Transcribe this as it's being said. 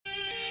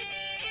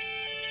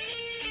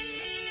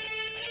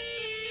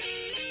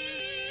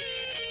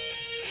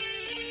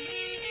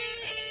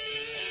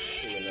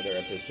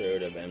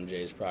episode of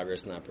MJ's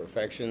Progress Not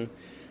Perfection.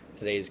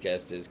 Today's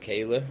guest is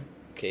Kayla.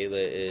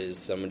 Kayla is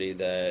somebody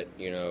that,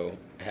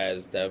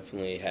 has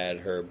definitely had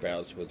her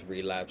bouts with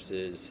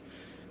relapses.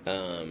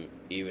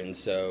 Even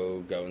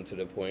so, going to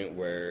the point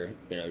where,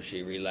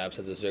 she relapsed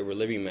as a sober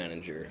living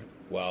manager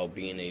while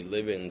being a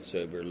live-in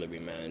sober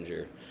living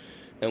manager.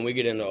 And we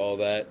get into all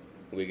that.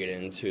 We get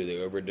into the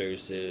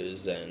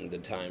overdoses and the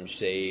time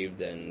saved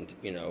and,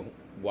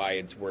 why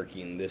it's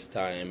working this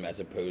time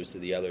as opposed to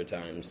the other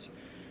times.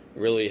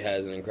 Really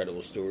has an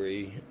incredible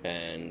story,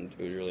 and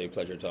it was really a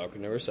pleasure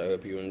talking to her, so I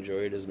hope you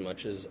enjoyed as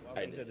much as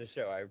I did. To the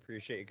show. I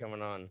appreciate you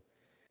coming on.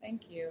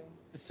 Thank you.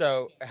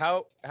 So,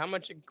 how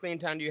much clean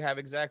time do you have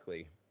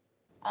exactly?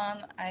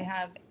 I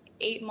have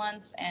 8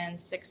 months and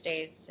 6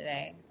 days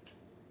today.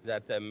 Is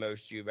that the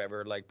most you've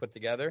ever put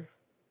together?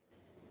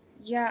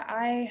 Yeah,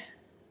 I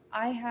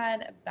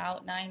had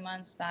about 9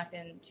 months back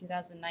in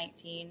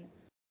 2019.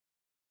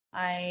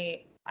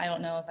 I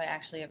don't know if I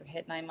actually ever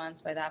hit 9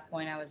 months. By that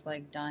point, I was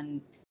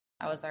done.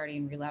 I was already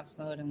in relapse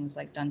mode and was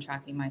done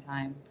tracking my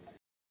time.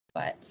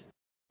 But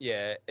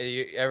yeah,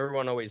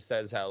 everyone always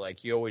says how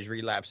you always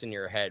relapse in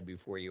your head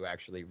before you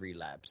actually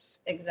relapse.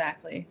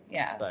 Exactly.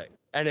 Yeah.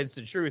 And it's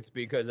the truth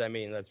because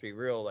let's be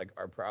real.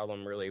 Our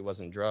problem really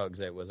wasn't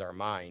drugs; it was our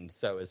mind.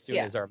 So as soon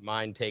as our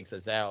mind takes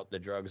us out, the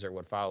drugs are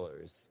what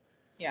follows.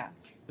 Yeah.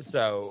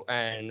 So,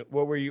 and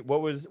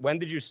when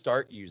did you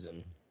start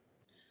using?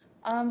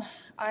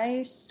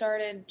 I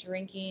started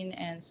drinking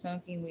and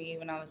smoking weed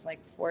when I was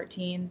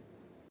 14,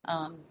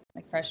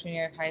 freshman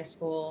year of high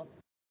school,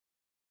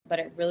 but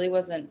it really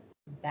wasn't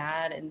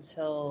bad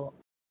until,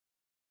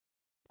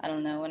 I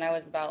don't know, when I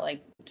was about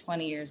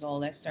 20 years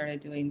old. I started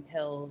doing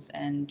pills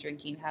and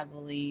drinking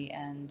heavily,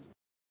 and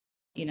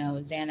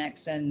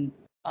Xanax and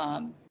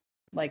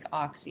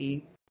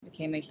Oxy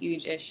became a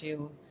huge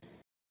issue.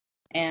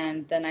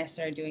 And then I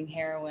started doing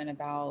heroin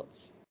about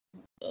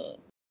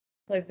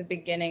the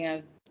beginning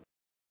of,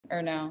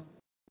 or no,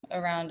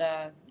 around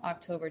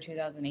October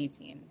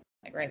 2018,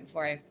 right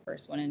before I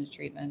first went into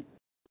treatment.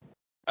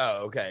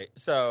 Oh, okay.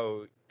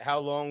 So how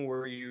long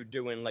were you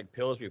doing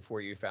pills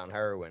before you found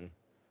heroin?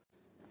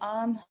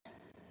 That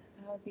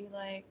would be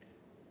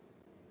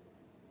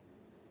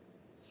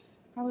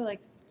probably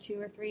 2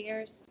 or 3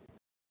 years,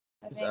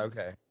 I think.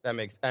 Okay, that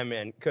makes,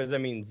 because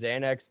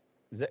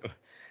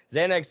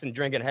Xanax and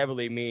drinking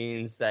heavily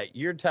means that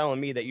you're telling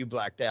me that you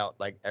blacked out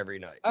every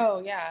night.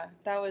 Oh yeah,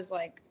 that was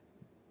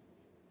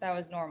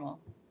normal.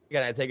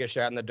 Can I take a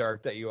shot in the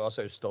dark that you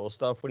also stole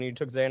stuff when you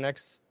took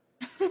Xanax?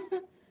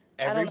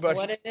 I don't know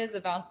what it is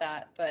about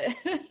that, but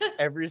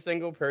every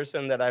single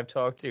person that I've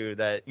talked to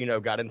that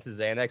got into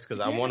Xanax, because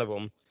I'm one of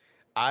them,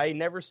 I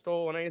never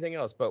stole on anything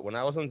else, but when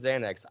I was on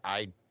Xanax,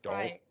 I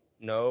don't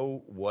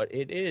know what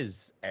it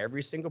is.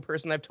 Every single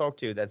person I've talked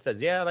to that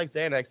says, yeah, I like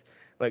Xanax,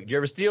 do you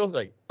ever steal?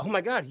 Oh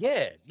my God,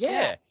 yeah.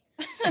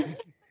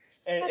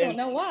 I don't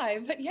know why,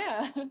 but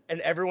yeah.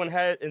 And everyone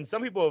and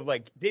some people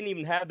have didn't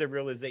even have the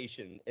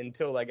realization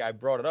until I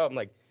brought it up.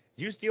 I'm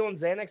you steal on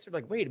Xanax?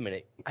 They're wait a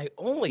minute, I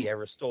only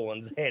ever stole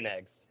on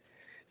Xanax.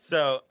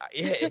 So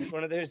yeah, it's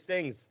one of those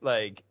things.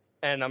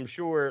 And I'm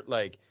sure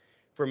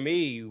for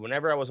me,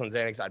 whenever I was on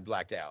Xanax, I'd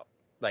blacked out.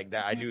 That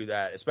mm-hmm. I do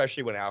that,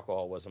 especially when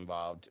alcohol was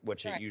involved,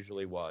 which it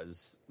usually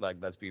was.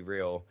 Let's be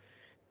real.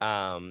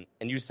 And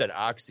you said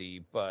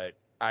Oxy, but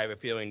I have a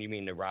feeling you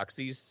mean the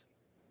Roxys,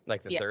 the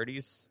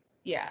 30s.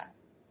 Yeah.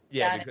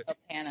 Yeah. That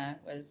and Opana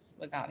was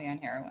what got me on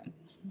heroin.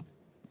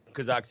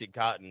 Because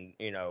OxyContin,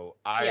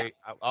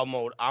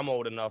 I'm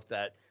old enough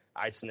that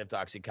I sniffed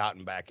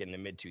OxyContin back in the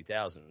mid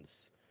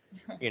 2000s.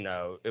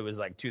 It was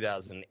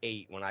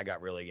 2008 when I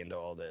got really into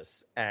all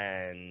this,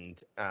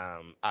 and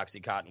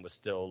OxyContin was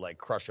still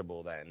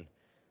crushable then.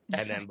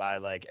 And then by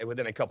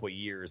within a couple of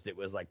years, it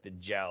was the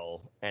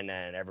gel, and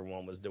then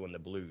everyone was doing the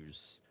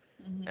blues,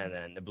 mm-hmm. and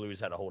then the blues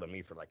had a hold of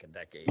me for a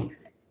decade.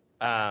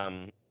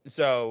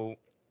 So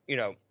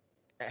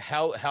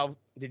how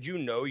did you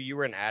know you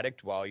were an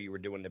addict while you were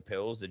doing the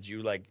pills? Did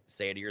you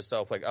say to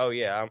yourself oh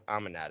yeah,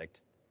 I'm an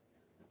addict?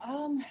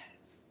 I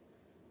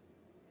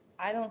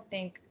don't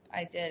think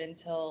I did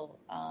until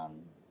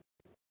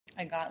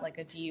I got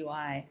a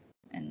DUI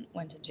and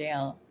went to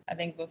jail. I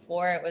think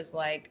before it was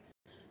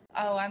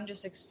oh, I'm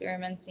just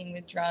experimenting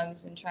with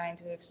drugs and trying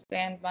to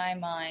expand my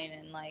mind,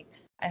 and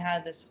I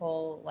had this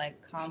whole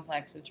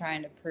complex of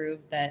trying to prove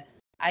that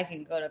I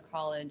can go to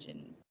college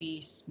and be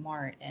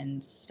smart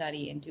and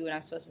study and do what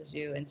I'm supposed to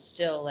do and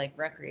still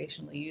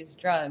recreationally use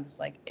drugs.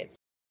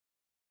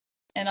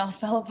 And all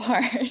fell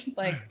apart.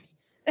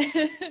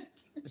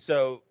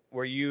 So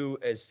were you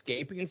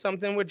escaping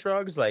something with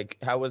drugs?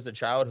 How was the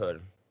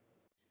childhood?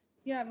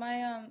 Yeah,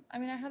 my I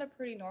had a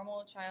pretty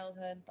normal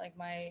childhood.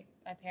 My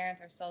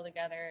parents are still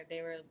together.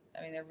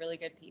 They're really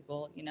good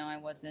people. I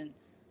wasn't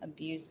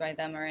abused by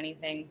them or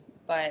anything,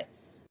 but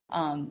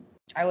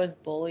I was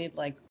bullied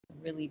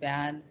really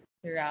bad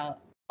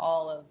throughout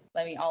all of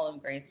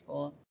grade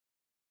school,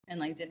 and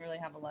didn't really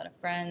have a lot of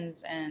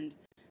friends. And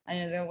I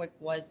know there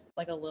was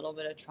a little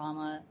bit of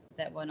trauma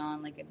that went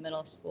on at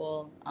middle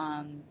school.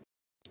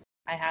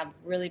 I have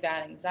really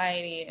bad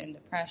anxiety and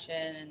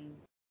depression and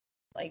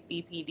like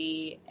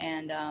BPD,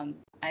 and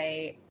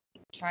I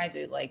tried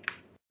to like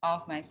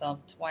off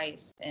myself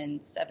twice in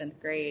 7th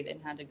grade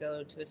and had to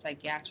go to a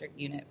psychiatric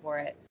unit for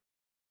it.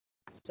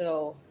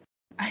 So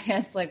I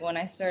guess like when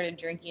I started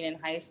drinking in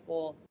high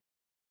school,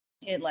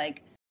 it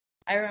like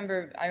I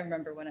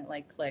remember when it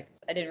like clicked.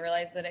 I didn't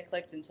realize that it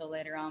clicked until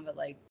later on, but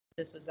like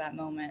this was that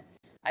moment.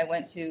 I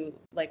went to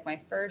like my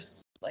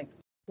first like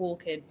cool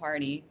kid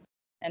party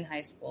in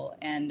high school,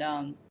 and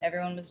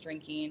everyone was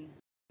drinking.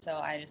 So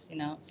I just,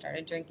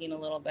 started drinking a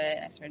little bit.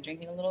 I started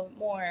drinking a little bit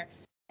more,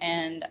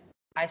 and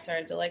I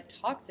started to like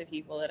talk to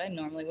people that I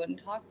normally wouldn't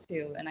talk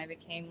to, and I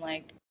became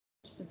like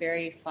just a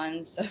very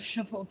fun,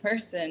 sociable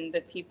person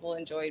that people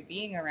enjoyed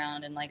being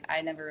around, and like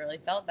I never really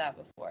felt that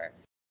before.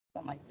 So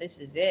I'm like, this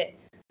is it.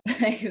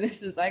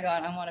 Like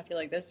I want to feel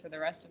like this for the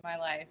rest of my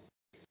life.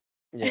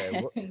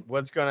 Yeah,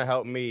 what's gonna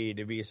help me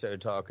to be so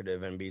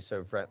talkative and be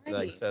so Right.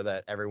 like so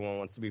that everyone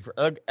wants to be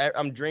Look,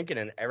 I'm drinking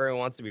and everyone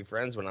wants to be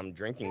friends when I'm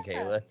drinking, Yeah.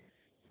 Kayla.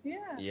 Yeah.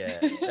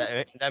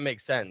 Yeah, that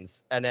makes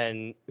sense. And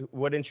then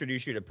what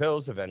introduced you to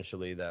pills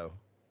eventually, though?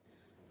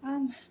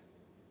 I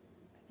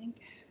think.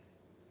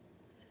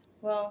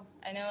 Well,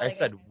 I know. I Like,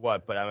 said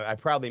what, but I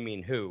probably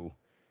mean who.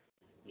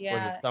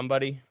 yeah. Was it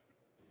somebody?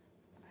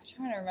 I'm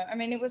trying to remember. I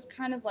mean, it was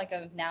kind of like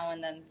a now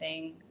and then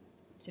thing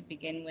to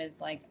begin with.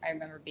 Like, I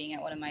remember being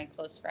at one of my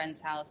close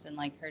friends' house, and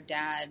like her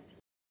dad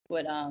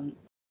would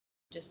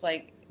just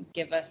like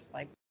give us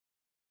like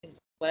his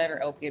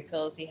whatever opiate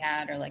pills he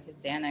had, or like his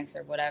Xanax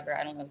or whatever.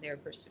 I don't know if they were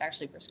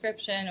actually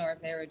prescription or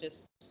if they were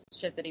just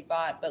shit that he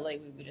bought, but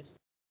like we would just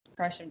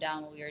crush them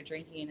down while we were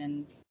drinking,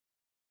 and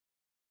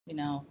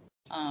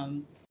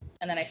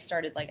and then I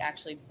started like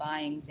actually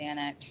buying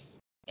Xanax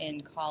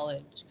in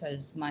college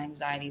because my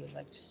anxiety was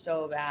like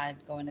so bad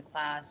going to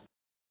class,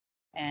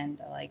 and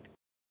like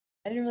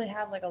I didn't really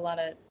have like a lot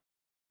of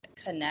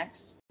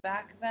connects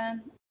back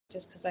then,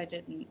 just because I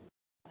didn't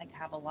like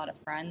have a lot of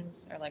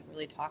friends or like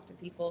really talk to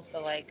people.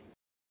 So like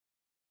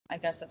I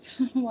guess that's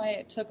why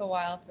it took a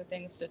while for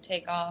things to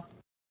take off.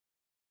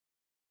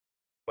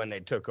 When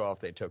they took off,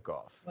 they took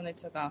off. When they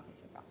took off,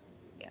 they took off.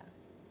 Yeah.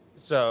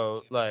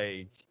 So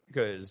like,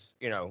 because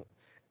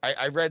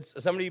I read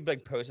somebody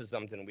like posted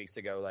something weeks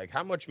ago, like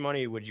how much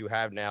money would you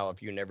have now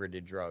if you never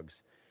did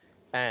drugs?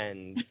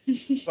 And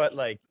but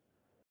like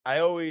I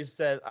always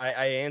said,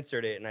 I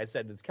answered it and I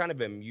said it's kind of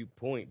a mute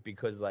point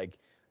because like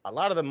a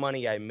lot of the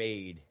money I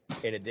made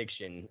in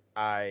addiction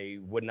I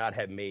would not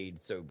have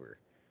made sober.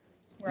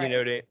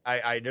 Right.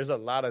 There's a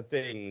lot of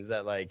things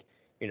that like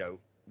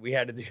we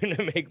had to do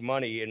to make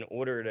money in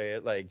order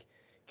to like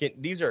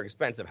these are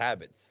expensive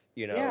habits,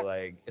 Yeah.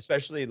 like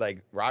especially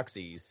like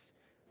Roxy's.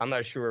 I'm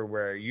not sure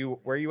where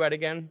you at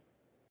again.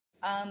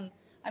 I'm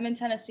in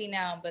Tennessee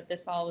now, but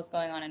this all was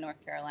going on in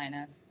North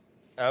Carolina.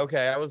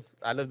 Okay,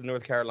 I lived in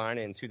North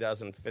Carolina in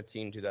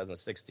 2015,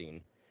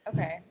 2016.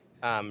 Okay.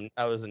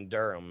 I was in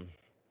Durham,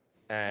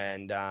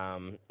 and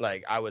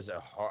like I was a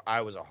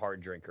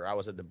hard drinker. I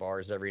was at the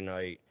bars every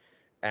night,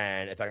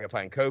 and if I could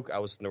find coke, I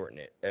was snorting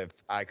it. If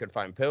I could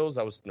find pills,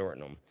 I was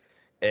snorting them.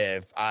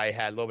 If I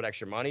had a little bit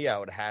extra money, I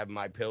would have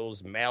my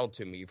pills mailed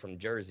to me from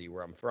Jersey,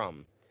 where I'm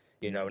from.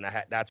 And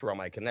that's where all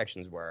my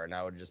connections were, and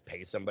I would just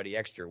pay somebody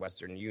extra,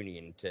 Western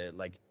Union, to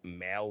like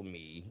mail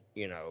me,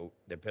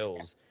 the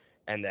pills.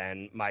 And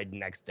then my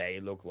next day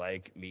looked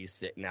like me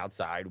sitting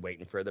outside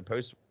waiting for the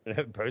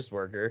post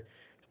worker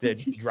to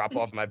drop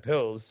off my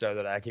pills so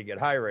that I could get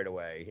high right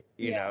away.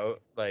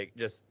 Like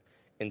just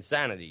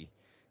insanity.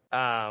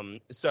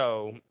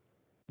 So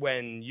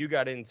when you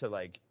got into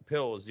like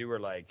pills, you were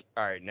like,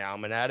 all right, now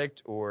I'm an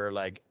addict, or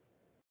like?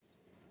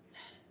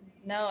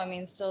 No, I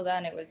mean, still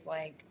then it was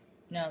like,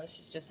 no, this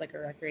is just like a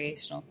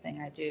recreational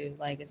thing I do.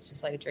 Like, it's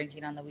just like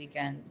drinking on the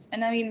weekends.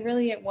 And I mean,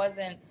 really, it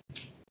wasn't,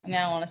 I mean,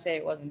 I don't want to say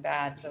it wasn't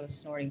bad because I was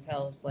snorting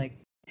pills like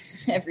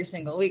every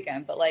single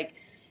weekend, but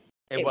like,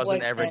 it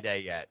wasn't every day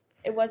yet.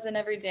 It wasn't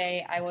every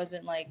day. I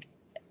wasn't going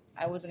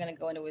to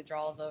go into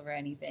withdrawals over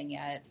anything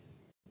yet.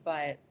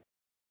 But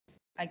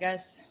I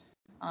guess,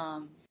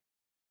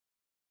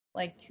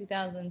 like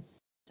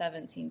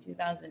 2017,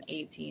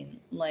 2018,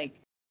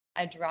 like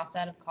I dropped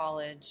out of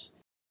college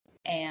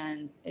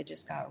and it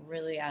just got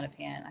really out of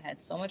hand. I had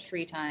so much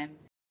free time.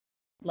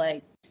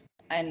 Like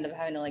I ended up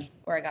having to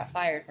or I got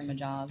fired from a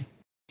job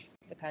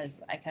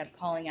because I kept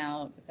calling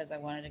out because I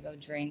wanted to go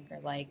drink or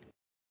like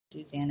do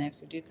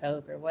Xanax or do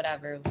Coke or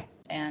whatever.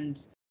 And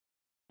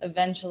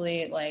eventually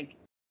it like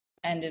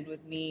ended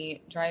with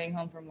me driving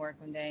home from work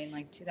one day in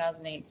like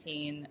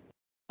 2018.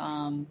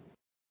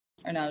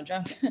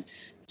 Drunk.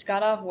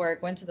 Got off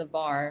work, went to the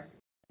bar,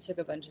 took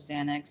a bunch of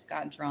Xanax,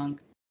 got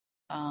drunk,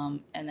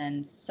 and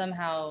then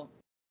somehow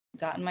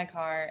got in my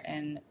car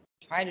and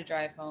tried to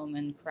drive home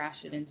and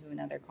crashed it into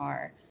another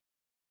car.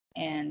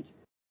 And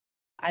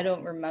I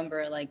don't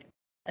remember like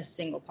a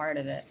single part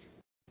of it.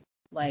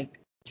 Like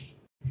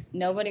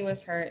nobody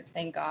was hurt,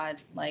 thank God.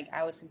 Like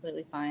I was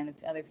completely fine.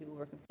 The other people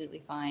were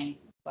completely fine,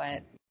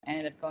 but I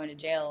ended up going to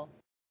jail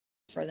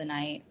for the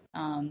night.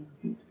 My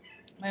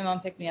mom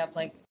picked me up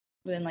like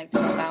within like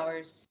 12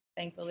 hours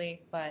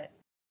thankfully. But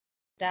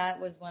that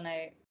was when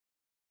I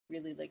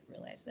really like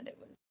realized that it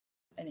was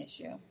an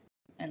issue.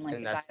 And like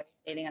And the guy I that's was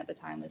dating at the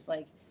time was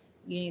like,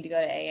 you need to go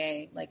to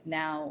AA like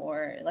now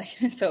or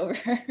like it's over.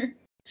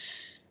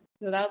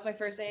 So that was my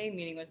first AA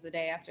meeting, was the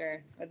day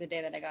after, or the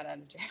day that I got out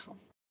of jail.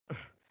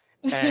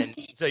 and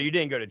so you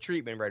didn't go to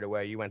treatment right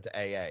away. You went to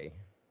AA.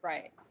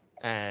 Right.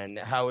 And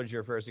how was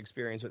your first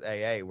experience with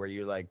AA? Were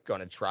you like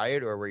going to try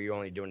it, or were you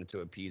only doing it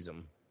to appease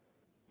them?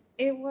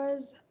 It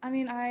was, I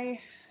mean, I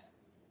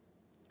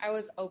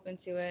was open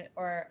to it,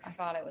 or I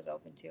thought I was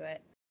open to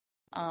it.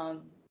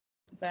 Um,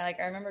 but like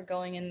I remember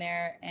going in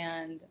there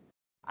and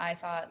I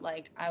thought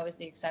like I was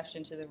the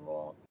exception to the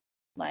rule.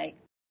 Like,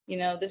 you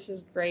know, this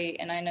is great,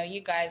 and I know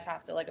you guys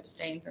have to like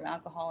abstain from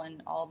alcohol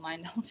and all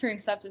mind-altering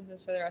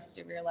substances for the rest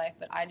of your life,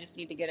 but I just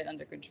need to get it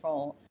under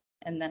control,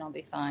 and then I'll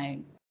be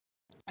fine.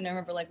 And I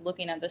remember like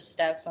looking at the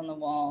steps on the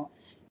wall,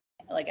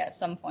 like at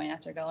some point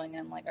after going,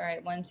 and I'm like, all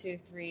right, 1, 2,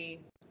 3,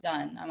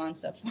 done. I'm on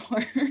step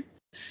 4.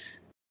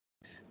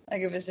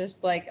 Like it was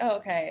just like, oh,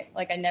 okay.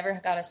 Like I never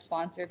got a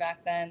sponsor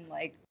back then.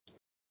 Like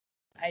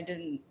I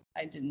didn't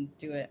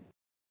do it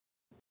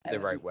The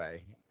right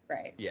way.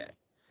 right. Yeah.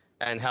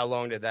 And how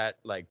long did that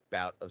like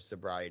bout of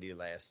sobriety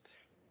last?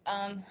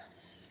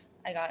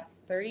 I got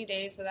 30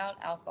 days without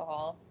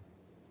alcohol,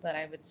 but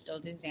I would still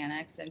do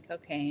Xanax and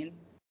cocaine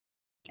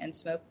and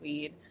smoke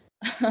weed.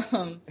 So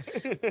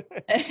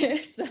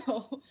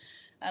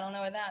I don't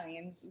know what that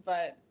means,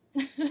 but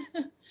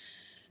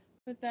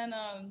but then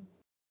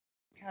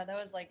yeah, that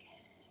was like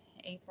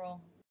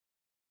April.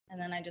 And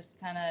then I just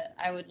kind of,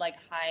 I would like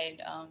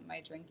hide my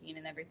drinking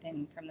and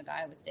everything from the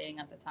guy I was dating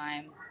at the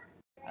time.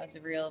 I was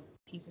a real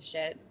piece of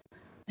shit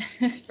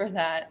for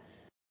that.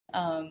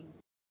 And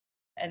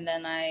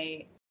then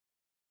I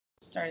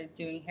started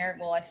doing hair.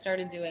 Well, I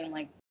started doing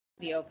like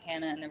the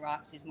Opana and the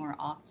Roxy's more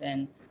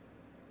often.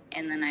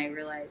 And then I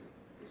realized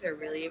these are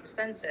really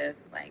expensive.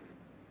 Like,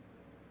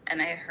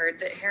 and I heard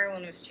that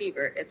heroin was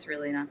cheaper. It's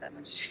really not that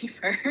much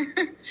cheaper.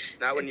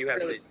 Not when It's you have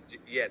really-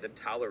 the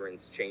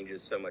tolerance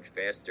changes so much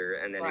faster,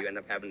 and then Right. you end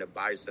up having to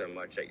buy so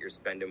much that you're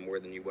spending more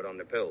than you would on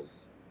the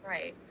pills.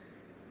 Right.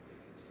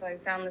 So I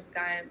found this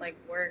guy at like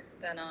work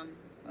that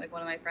like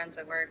one of my friends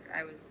at work,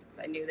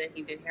 I knew that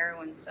he did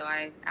heroin, so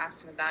I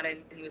asked him about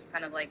it, and he was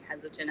kind of like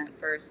hesitant at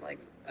first, like,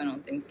 I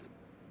don't think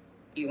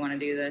you want to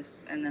do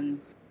this, and then,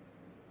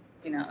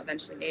 you know,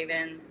 eventually gave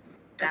in.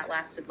 That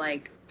lasted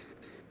like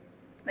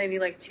maybe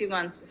like 2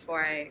 months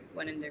before I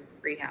went into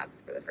rehab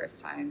for the first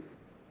time.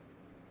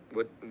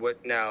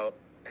 What now?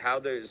 How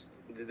there's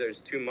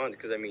 2 months?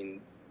 Because I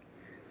mean,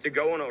 to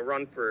go on a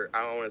run for,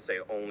 I don't want to say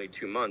only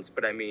 2 months,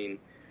 but I mean,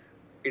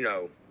 you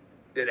know,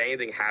 did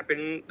anything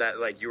happen that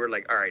like you were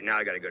like, all right, now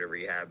I got to go to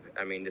rehab?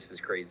 I mean, this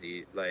is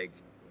crazy. Like,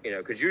 you know,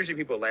 because usually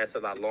people last a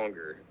lot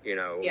longer, you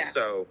know. Yeah.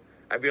 So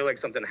I feel like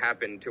something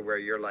happened to where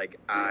you're like,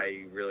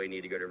 I really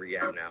need to go to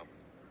rehab now.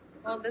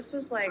 Well, this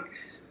was like,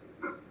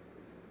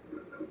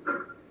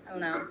 I don't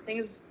know,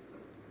 things,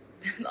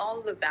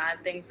 all the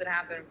bad things that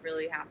happened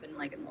really happened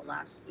like in the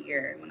last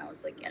year when I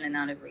was like in and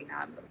out of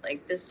rehab. But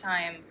like this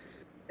time,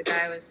 the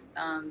guy I was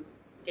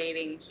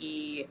dating,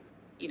 he,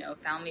 you know,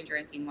 found me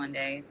drinking one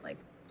day, like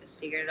just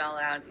figured it all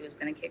out. He was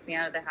going to kick me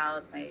out of the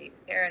house. My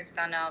parents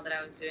found out that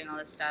I was doing all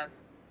this stuff.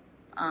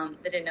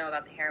 They didn't know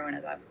about the heroin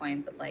at that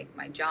point, but like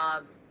my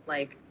job,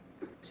 like,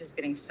 was just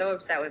getting so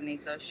upset with me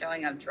because I was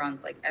showing up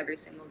drunk like every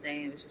single day,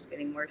 and it was just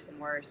getting worse and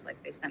worse.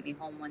 Like they sent me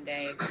home one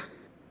day.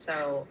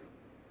 So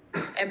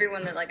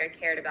everyone that like I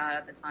cared about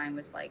at the time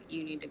was like,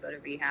 you need to go to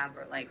rehab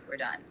or like we're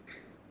done.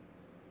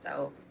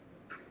 So,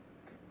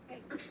 okay.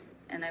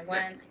 And I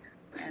went,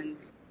 and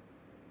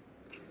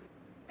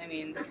I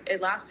mean,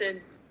 it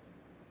lasted,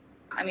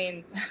 I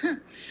mean,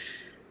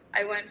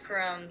 I went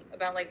from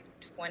about like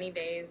 20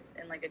 days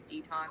in like a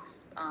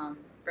detox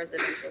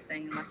residential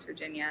thing in West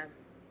Virginia.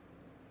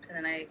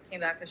 And then I came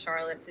back to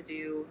Charlotte to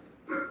do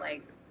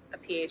like a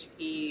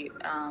PHP,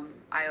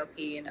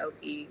 IOP, and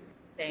OP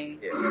thing.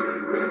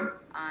 Yeah.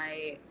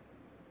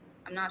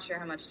 I'm not sure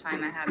how much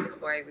time I had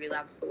before I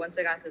relapsed, but once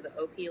I got to the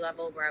OP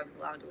level where I was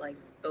allowed to like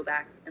go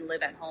back and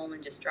live at home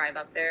and just drive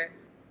up there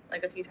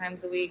like a few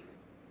times a week,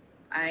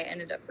 I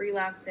ended up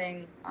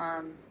relapsing,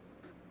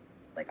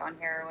 like on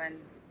heroin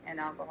and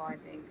alcohol, I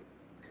think.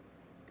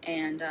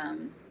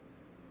 And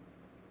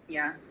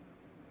yeah,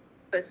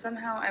 but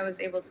somehow I was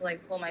able to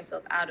like pull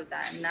myself out of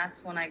that, and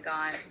that's when I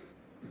got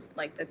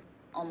like the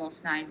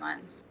almost 9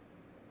 months.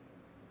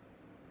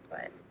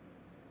 But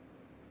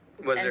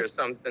Was there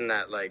something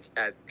that like,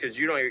 because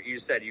you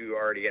said you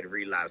already had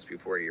relapsed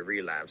before you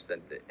relapsed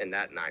in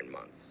that 9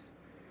 months.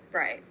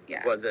 right,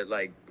 yeah. Was it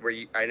like,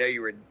 I know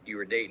you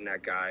were dating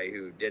that guy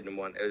who didn't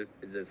want, is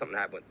there something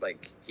happened,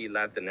 like he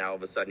left and now all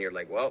of a sudden you're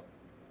like, well,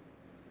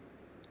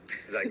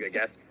 is that a good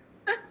guess?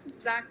 That's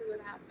exactly what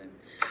happened.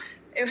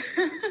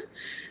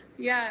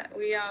 Yeah,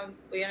 we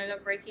ended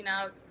up breaking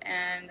up,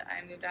 and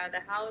I moved out of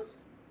the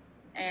house,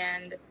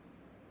 and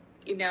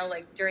you know,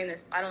 like during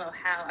this, I don't know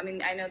how. I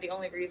mean, I know the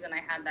only reason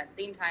I had that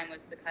clean time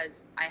was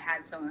because I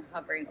had someone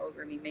hovering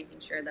over me, making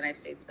sure that I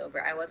stayed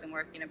sober. I wasn't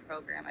working a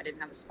program. I didn't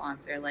have a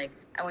sponsor. Like,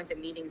 I went to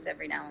meetings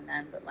every now and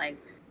then, but like,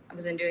 I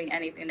wasn't doing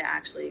anything to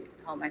actually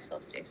help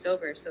myself stay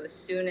sober. So as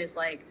soon as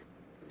like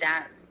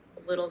that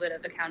little bit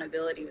of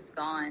accountability was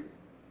gone,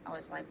 I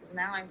was like, well,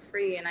 now I'm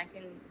free and I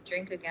can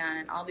drink again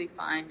and I'll be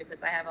fine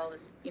because I have all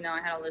this, you know,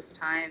 I had all this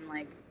time,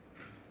 like,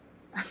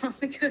 oh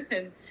my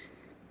god.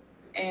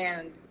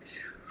 And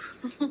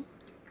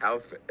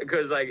How?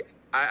 Because like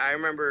I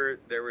remember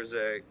there was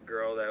a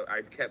girl that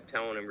I kept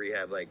telling in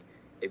rehab, like,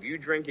 if you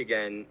drink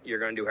again, you're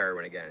gonna do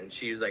heroin again. And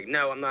she was like,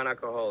 no, I'm not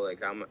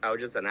alcoholic. I was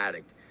just an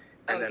addict.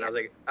 And then I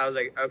was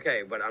like,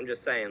 okay, but I'm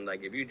just saying,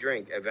 like, if you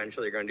drink,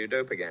 eventually you're gonna do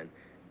dope again.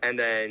 And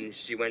then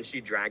when she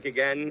drank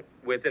again,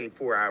 within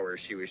 4 hours,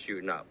 she was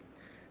shooting up.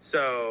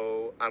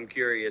 So I'm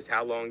curious,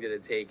 how long did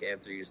it take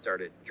after you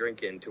started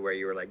drinking to where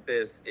you were like,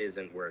 this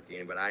isn't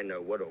working, but I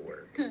know what'll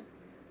work?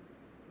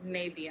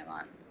 Maybe a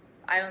month.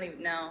 I don't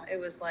even know. It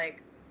was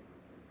like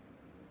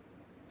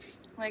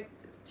 2-3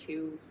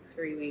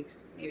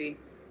 weeks, maybe.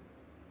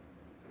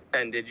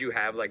 And did you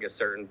have like a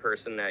certain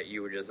person that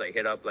you would just like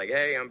hit up, like,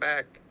 hey, I'm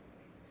back?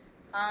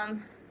 Not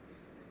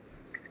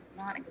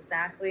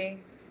exactly.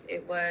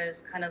 It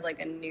was kind of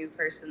like a new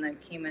person that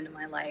came into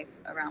my life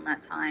around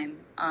that time.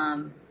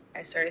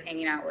 I started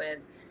hanging out with,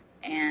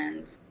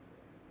 and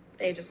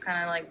they just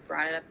kind of like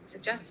brought it up and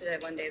suggested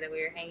it one day that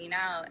we were hanging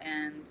out,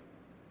 and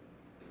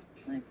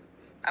like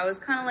I was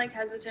kind of like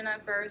hesitant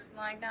at first. I'm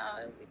like, no,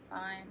 it'll be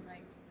fine.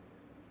 Like,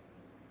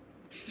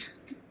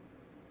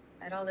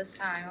 I had all this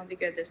time. I'll be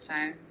good this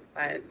time.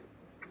 And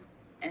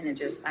it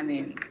just, I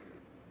mean,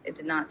 it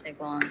did not take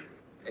long.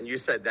 And you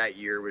said that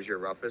year was your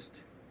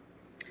roughest?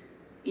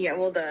 Yeah,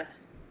 well,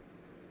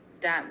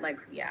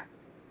 yeah.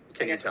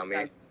 Can you tell me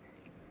a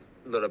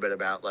little bit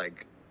about,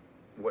 like,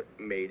 what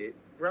made it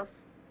rough?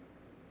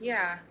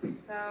 Yeah,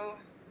 so,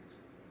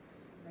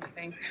 I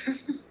think.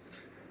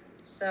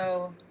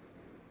 So,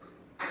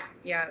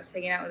 yeah, I was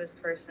hanging out with this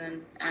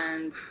person,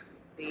 and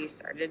we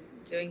started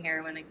doing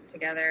heroin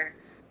together.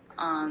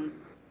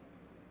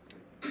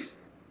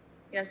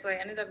 Yeah, so I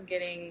ended up so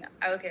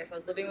I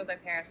was living with my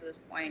parents at this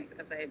point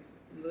because I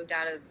moved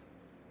out of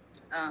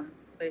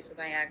place with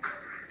my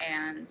ex,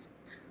 and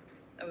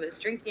I was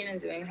drinking and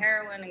doing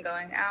heroin and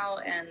going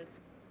out, and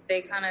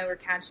they kind of were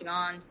catching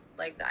on,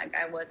 like, that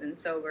I wasn't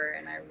sober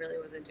and I really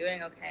wasn't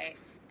doing okay,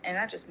 and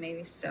that just made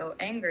me so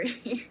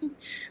angry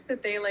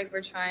that they, like,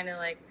 were trying to,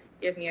 like,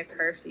 give me a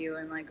curfew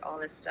and, like, all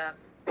this stuff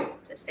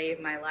to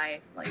save my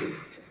life. Like,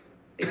 it's just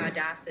the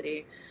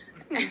audacity.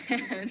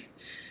 And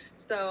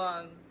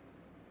so,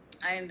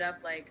 I ended up,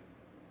 like,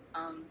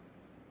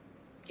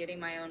 getting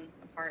my own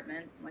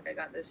apartment. Like, I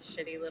got this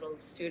shitty little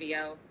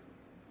studio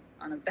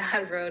on a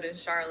bad road in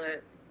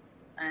Charlotte,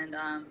 and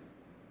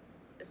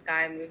this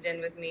guy moved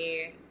in with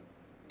me,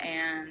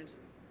 and,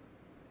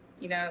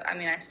 you know, I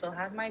mean, I still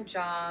had my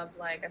job,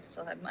 like, I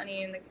still had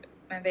money in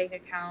my bank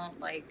account,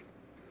 like,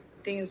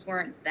 things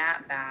weren't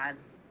that bad,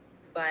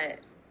 but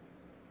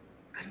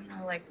I don't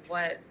know, like,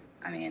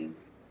 I mean,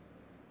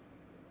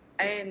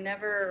 I had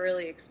never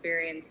really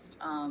experienced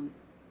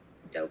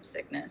dope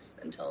sickness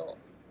until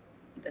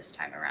this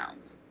time around.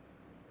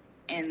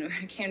 And when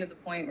it came to the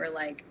point where,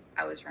 like,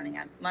 I was running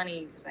out of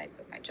money because I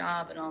quit my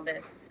job and all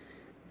this,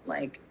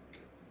 like,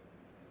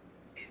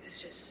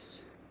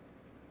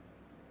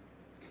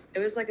 it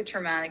was like a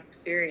traumatic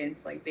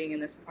experience, like, being in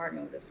this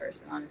apartment with this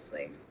person,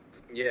 honestly.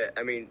 Yeah,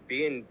 I mean,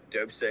 being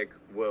dope sick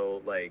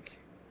will, like,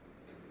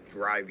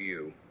 drive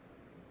you.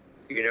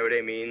 You know what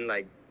I mean?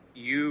 Like,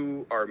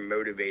 you are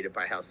motivated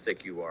by how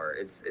sick you are.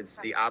 It's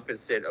the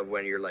opposite of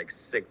when you're, like,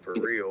 sick for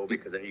real,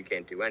 because then you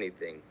can't do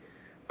anything.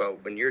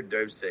 But when you're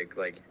dope sick,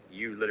 like,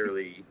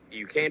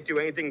 you can't do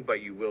anything,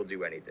 but you will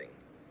do anything.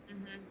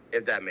 Mm-hmm.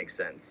 If that makes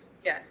sense.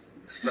 Yes.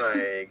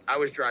 Like, I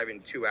was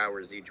driving 2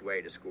 hours each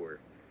way to score,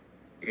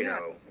 you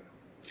know,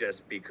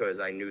 just because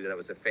I knew that it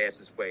was the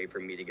fastest way for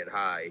me to get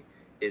high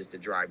is to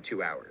drive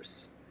 2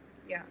 hours.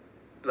 Yeah.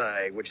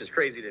 Like, which is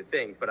crazy to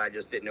think, but I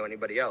just didn't know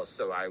anybody else.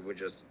 So I would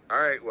just,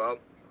 all right, well,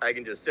 I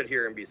can just sit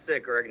here and be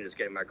sick, or I can just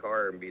get in my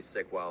car and be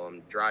sick while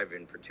I'm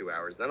driving for 2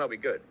 hours. Then I'll be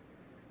good.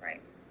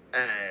 Right.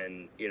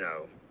 And, you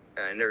know,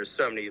 and there's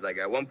so many, like,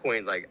 at one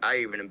point, like, I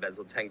even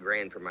embezzled 10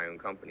 grand from my own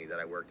company that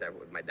I worked at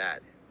with my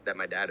dad, that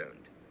my dad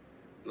owned.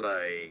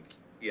 Like,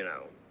 you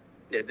know,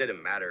 it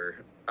didn't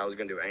matter. I was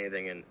going to do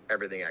anything and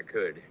everything I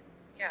could.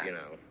 Yeah. You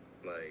know,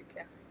 like.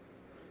 Yeah.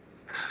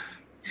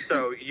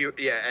 So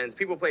and it's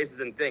people,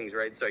 places, and things,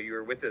 right? So you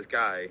were with this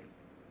guy,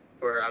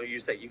 or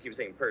you keep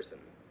saying person.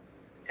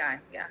 Guy,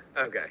 yeah.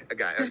 Okay, a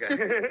guy,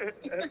 okay.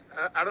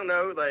 I don't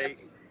know,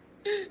 like,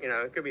 you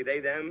know, it could be they,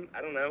 them,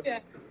 I don't know. Yeah.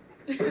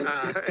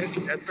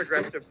 That's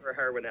progressive for a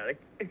heroin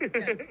addict.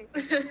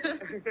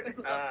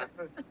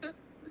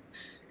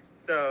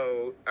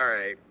 So, all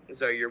right,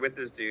 so you're with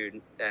this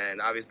dude,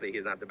 and obviously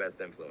he's not the best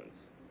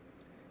influence.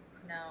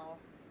 No.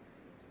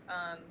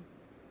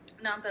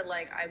 Not that,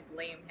 like, I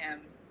blame him.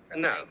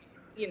 No. Like,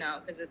 you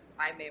know, because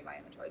I made my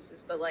own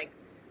choices, but, like,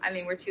 I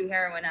mean, we're two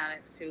heroin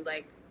addicts who,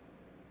 like,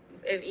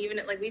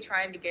 like, we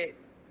tried to get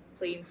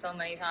clean so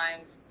many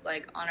times,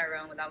 like, on our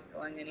own without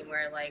going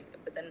anywhere, like,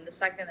 but then the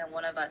second that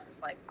one of us is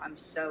like, I'm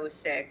so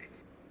sick,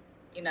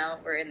 you know,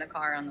 we're in the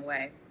car on the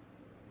way.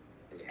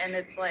 And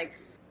it's like,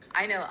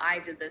 I know I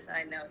did this and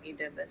I know he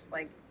did this.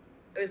 Like,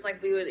 it was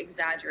like we would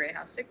exaggerate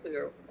how sick we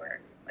were.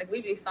 Like,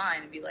 we'd be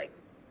fine and be like,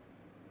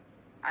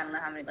 I don't know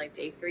how many, like,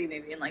 day 3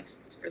 maybe, and, like,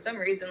 for some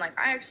reason, like,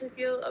 I actually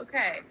feel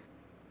okay.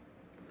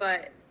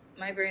 But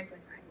my brain's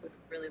like, I would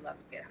really love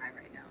to get high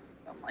right now.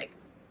 I'm like,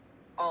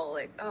 all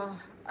like,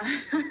 oh,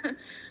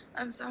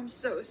 I'm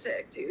so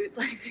sick, dude.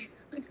 Like,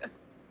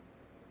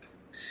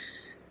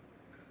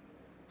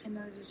 and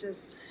it was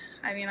just,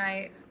 I mean,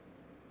 I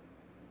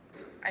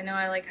know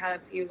I, like, had a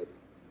few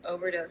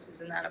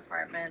overdoses in that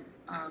apartment.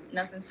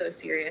 Nothing so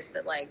serious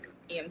that, like,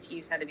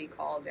 EMTs had to be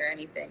called or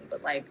anything,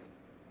 but, like,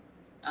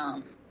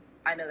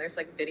 I know there's,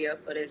 like, video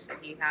footage that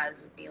he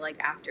has of me, like,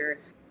 after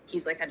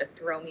he's, like, had to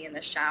throw me in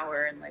the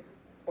shower and, like,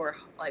 pour,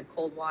 like,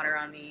 cold water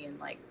on me and,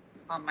 like,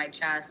 on my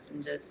chest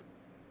and just,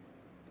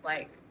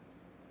 like,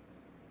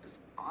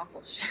 just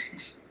awful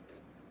shit.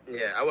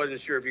 Yeah, I wasn't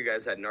sure if you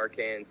guys had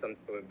Narcan,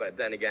 but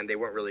then again, they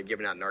weren't really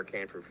giving out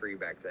Narcan for free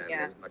back then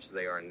as much as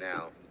they are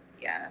now.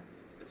 Yeah.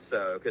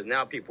 So, because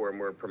now people are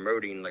more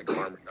promoting, like,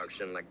 harm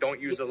reduction, like, don't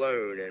use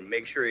alone and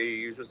make sure you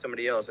use with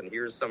somebody else, and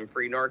here's some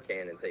free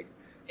Narcan and take.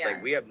 Yeah.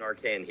 Like, we have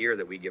Narcan here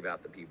that we give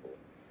out to people.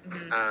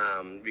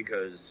 Mm-hmm.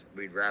 Because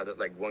we'd rather,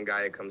 like, one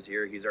guy that comes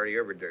here, he's already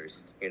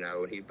overdosed, you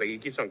know, but he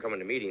keeps on coming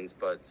to meetings,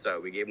 but so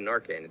we gave him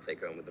Narcan to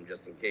take home with him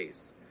just in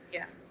case.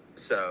 Yeah.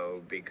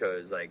 So,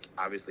 because, like,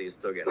 obviously he's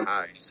still getting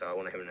high, so I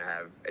wanted him to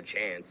have a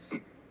chance,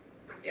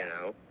 you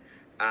know.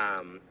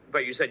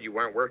 But you said you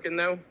weren't working,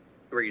 though?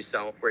 Were you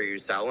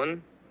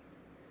selling?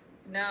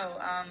 No,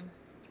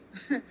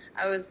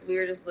 we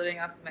were just living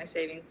off of my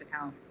savings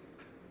account.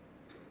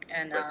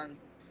 And,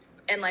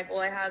 like, well,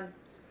 I had,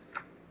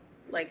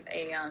 like,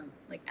 a,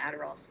 like,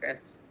 Adderall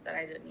script that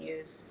I didn't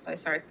use, so I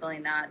started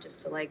filling that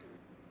just to, like,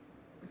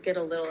 get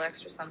a little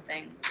extra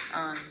something.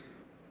 I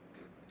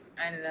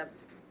ended up,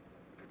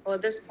 well,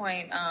 at this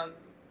point, I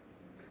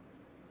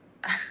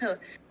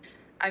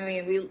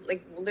mean, we,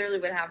 like, literally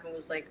what happened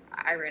was, like,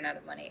 I ran out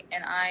of money,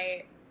 and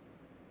I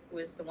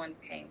was the one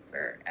paying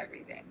for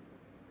everything.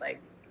 Like,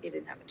 he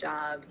didn't have a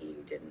job, he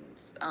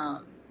didn't,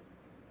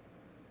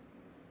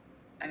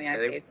 I mean, I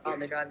paid for all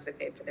the drugs, I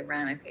paid for the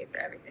rent, I paid for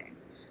everything.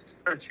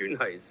 Aren't you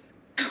nice?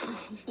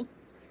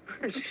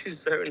 Aren't you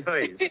so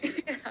nice?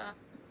 Yeah.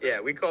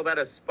 Yeah, we call that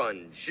a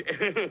sponge.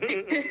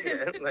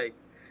 Yeah, like,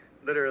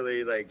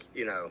 literally, like,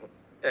 you know,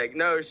 like,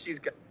 no,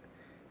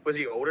 was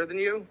he older than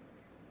you?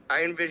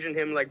 I envisioned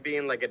him, like,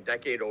 being, like, a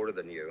decade older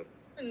than you.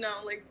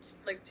 No, like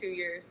 2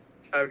 years.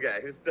 Okay,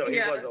 he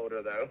was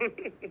older, though.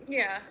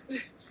 Yeah.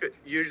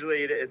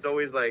 Usually, it's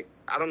always, like,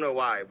 I don't know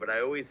why, but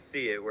I always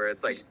see it where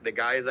it's, like, the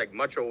guy is, like,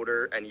 much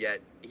older, and yet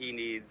he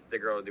needs the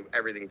girl to do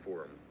everything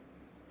for him.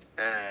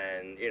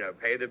 And, you know,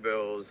 pay the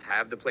bills,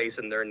 have the place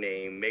in their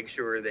name, make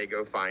sure they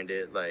go find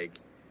it, like,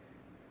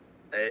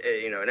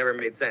 you know, it never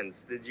made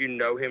sense. Did you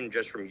know him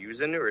just from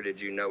using it, or did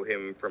you know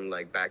him from,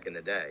 like, back in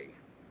the day?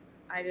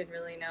 I didn't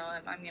really know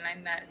him. I mean, I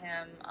met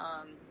him,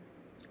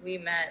 we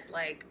met,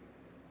 like,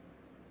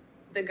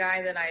 the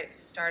guy that I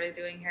started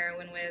doing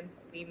heroin with,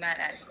 we met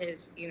at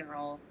his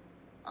funeral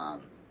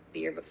the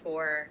year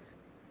before.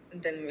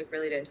 And then we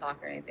really didn't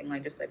talk or anything,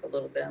 like, just, like, a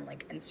little bit on,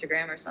 like,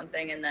 Instagram or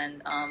something. And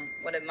then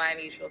one of my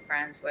mutual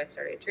friends who I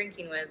started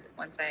drinking with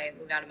once I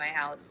moved out of my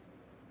house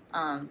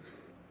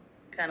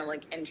kind of,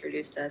 like,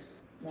 introduced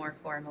us more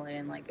formally.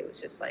 And, like, it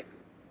was just, like,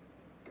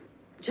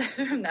 just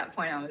from that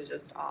point I was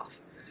just off.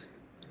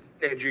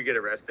 Did you get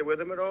arrested with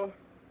him at all?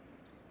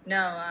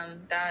 No,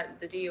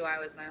 the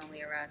DUI was my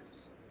only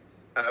arrest.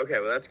 Okay,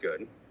 well, that's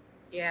good.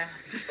 Yeah.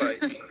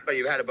 but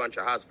you had a bunch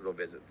of hospital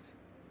visits.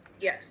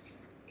 Yes.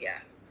 Yeah.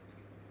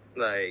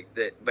 Like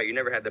that, but you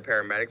never had the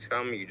paramedics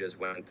come. You just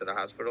went to the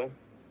hospital.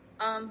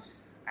 I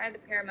had the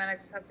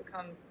paramedics have to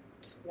come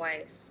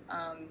twice.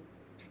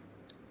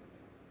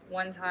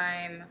 One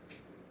time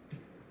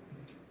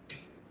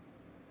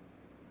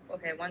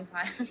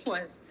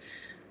was,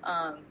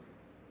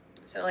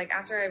 so, like,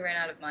 after I ran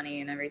out of money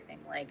and everything,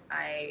 like,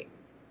 I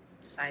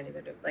decided to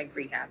go to, like,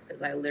 rehab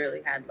because I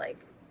literally had, like,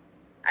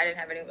 I didn't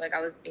have any, like,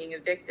 I was being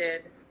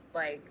evicted,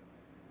 like,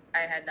 I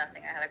had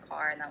nothing. I had a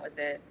car and that was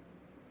it.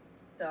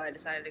 So I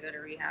decided to go to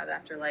rehab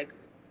after, like,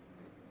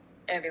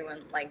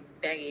 everyone, like,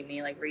 begging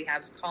me, like,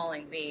 rehab's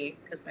calling me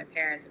because my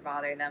parents are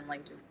bothering them,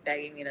 like, just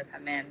begging me to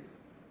come in.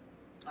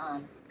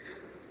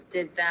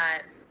 Did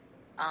that,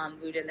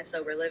 moved into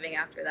sober living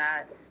after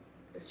that,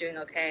 was doing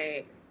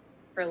okay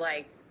for,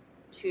 like,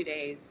 2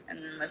 days, and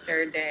then the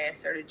third day I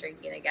started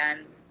drinking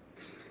again,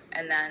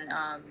 and then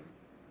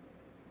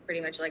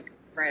pretty much, like,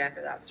 right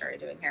after that started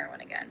doing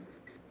heroin again,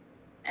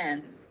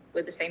 and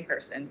with the same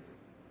person.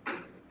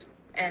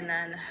 And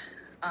then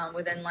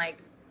within, like,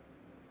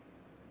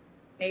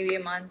 maybe a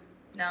month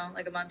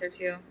or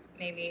two,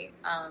 maybe,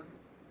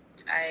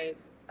 I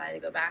decided to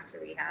go back to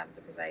rehab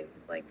because I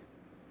was, like,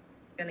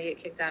 gonna get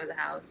kicked out of the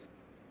house.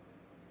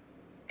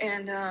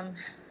 And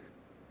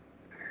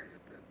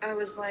I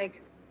was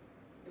like,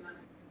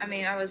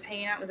 I was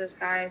hanging out with this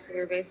guy, so we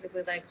were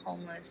basically like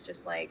homeless,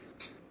 just like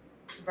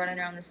running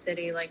around the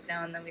city. Like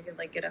now and then we could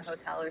like get a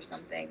hotel or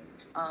something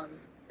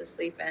to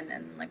sleep in,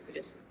 and like we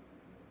just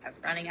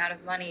kept running out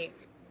of money.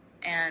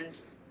 And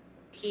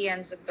he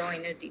ends up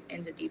going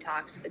into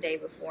detox the day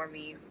before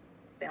me.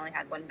 They only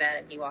had one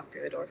bed, and he walked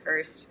through the door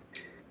first.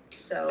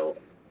 So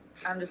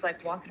I'm just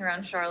like walking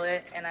around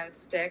Charlotte, and I'm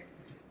sick.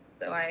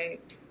 So I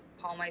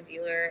call my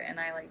dealer, and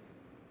I like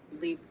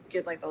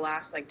get like the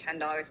last like $10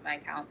 in my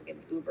account to get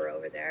an Uber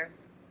over there.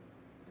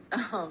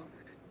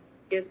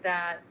 Get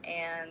that,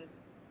 and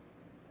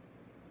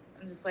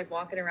I'm just like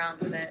walking around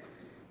with it.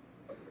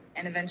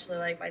 And eventually,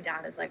 like, my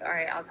dad is like, all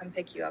right, I'll come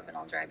pick you up and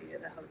I'll drive you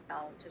to the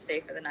hotel to stay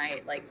for the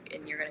night. Like,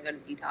 and you're going to go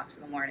to detox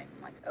in the morning.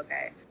 I'm like,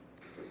 okay.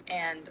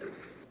 And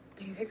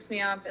he picks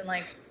me up, and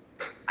like,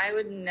 I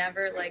would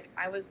never, like,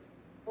 I was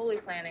fully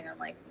planning on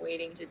like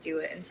waiting to do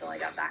it until I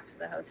got back to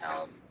the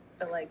hotel.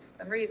 But like,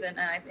 for some reason, and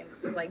I think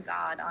this was like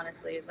God,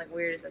 honestly, as like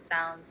weird as it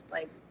sounds,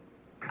 like,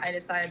 I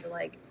decided to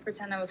like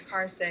pretend I was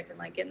car sick and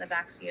like get in the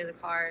back seat of the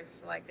car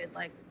so I could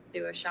like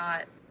do a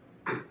shot.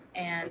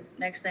 And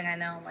next thing I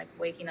know, I'm like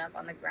waking up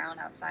on the ground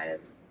outside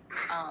of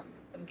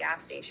some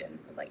gas station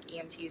with like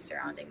EMTs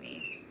surrounding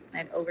me.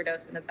 And I'd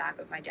overdosed in the back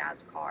of my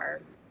dad's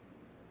car.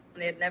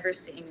 And they had never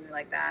seen me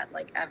like that,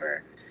 like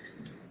ever.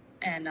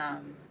 And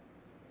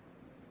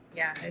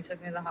yeah, they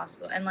took me to the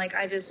hospital. And like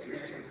I just,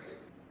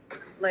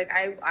 like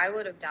I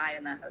would have died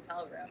in that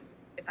hotel room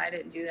if I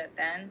didn't do that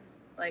then.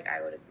 Like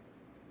that would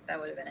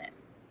have been it.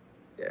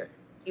 Yeah.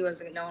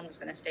 No one was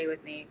gonna stay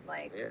with me.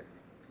 Like, yeah.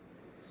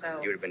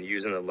 So You would have been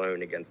using the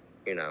loan against,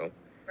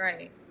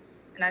 Right.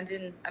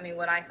 And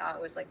what I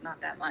thought was like not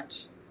that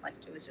much. Like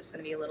it was just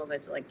going to be a little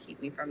bit to like keep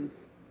me from,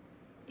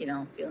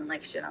 feeling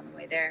like shit on the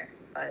way there.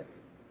 But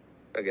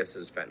I guess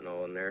there's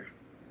fentanyl in there.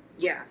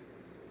 Yeah.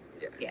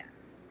 Yeah.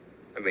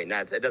 I mean,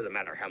 it doesn't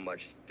matter how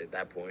much at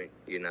that point,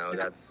 No.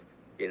 that's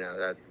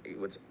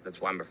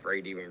why I'm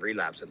afraid to even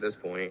relapse at this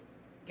point.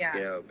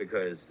 Yeah.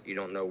 Because you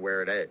don't know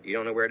where it is. You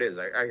don't know where it is.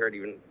 I heard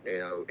even,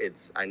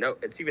 I know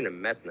it's even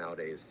in meth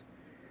nowadays.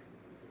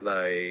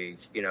 Like,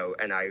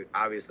 and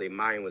obviously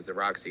mine was the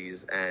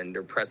Roxy's, and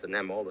they're pressing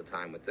them all the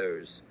time with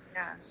those.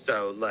 Yeah.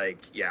 So, like,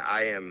 yeah,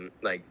 I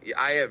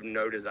have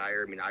no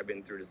desire. I mean, I've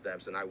been through the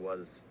steps, and I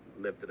was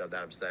lifted of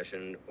that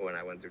obsession when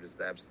I went through the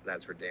steps.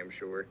 That's for damn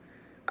sure.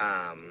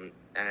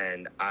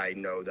 And I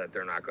know that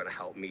they're not going to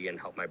help me and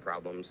help my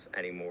problems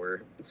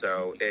anymore.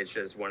 So it's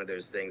just one of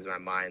those things in my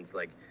mind's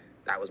like,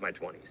 that was my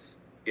 20s.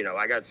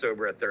 I got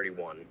sober at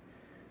 31.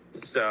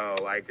 So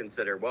I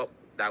consider, well,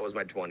 that was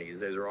my 20s.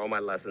 Those are all my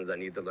lessons I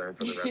need to learn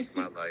for the rest of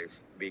my life,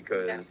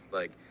 because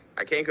like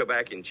I can't go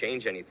back and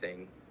change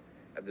anything.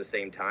 At the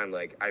same time,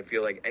 like I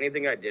feel like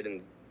anything I did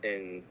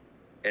in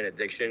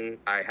addiction,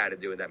 I had to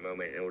do at that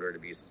moment in order to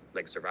be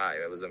like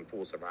survive. I was in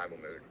full survival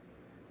mode.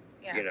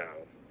 Yeah.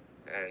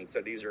 And so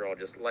these are all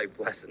just life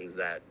lessons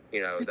that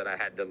that I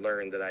had to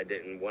learn that I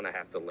didn't want to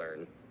have to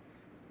learn.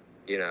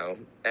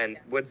 And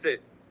what's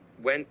it?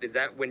 When is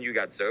that? When you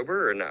got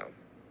sober or no?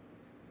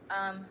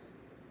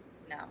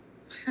 No.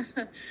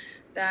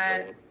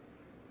 That,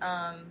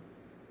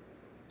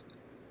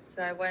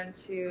 so I went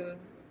from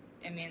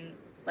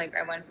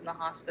the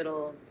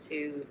hospital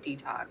to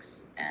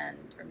detox, and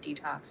from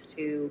detox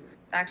to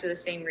back to the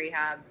same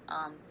rehab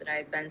that I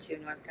had been to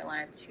in North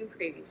Carolina 2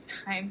 previous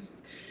times.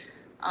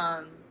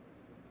 I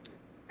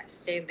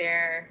stayed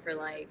there for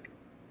like,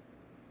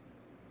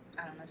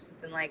 I don't know,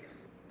 something like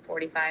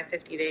 45,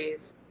 50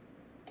 days.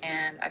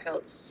 And I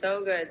felt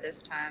so good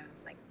this time.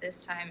 It's like,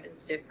 this time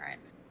is different.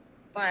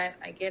 But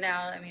I get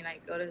out, I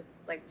go to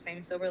like the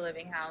same sober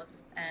living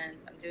house, and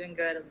I'm doing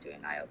good. I'm doing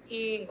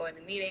IOP and going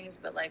to meetings,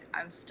 but like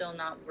I'm still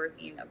not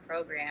working a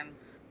program.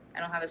 I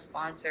don't have a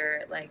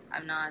sponsor. Like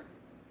I'm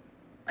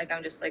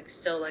just like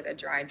still like a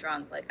dry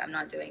drunk. Like I'm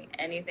not doing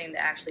anything to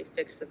actually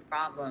fix the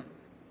problem.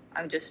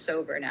 I'm just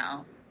sober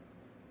now.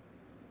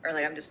 Or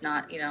like I'm just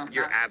not, You're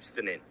not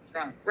abstinent.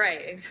 drunk.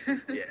 Right.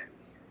 Yeah.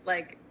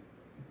 Like,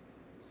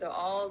 so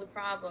all the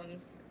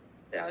problems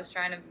that I was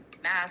trying to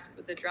mask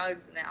with the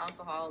drugs and the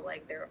alcohol,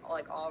 like they're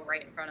all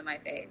right in front of my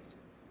face.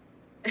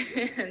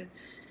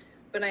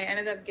 But I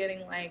ended up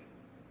getting I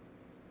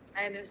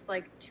was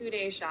like 2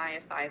 days shy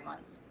of 5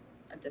 months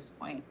at this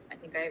point. I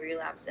think I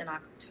relapsed in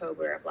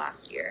October of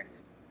last year.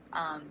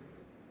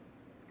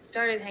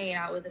 Started hanging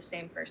out with the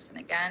same person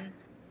again.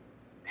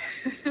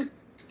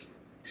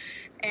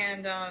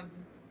 And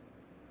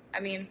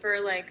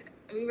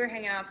we were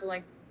hanging out for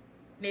like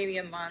maybe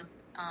a month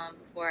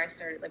before I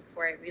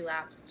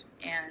relapsed,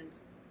 and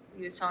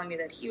he was telling me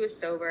that he was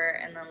sober,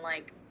 and then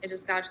like it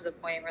just got to the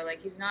point where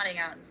like he's nodding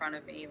out in front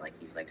of me, like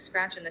he's like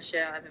scratching the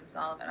shit out of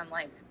himself, and I'm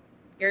like,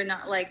 you're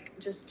not, like,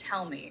 just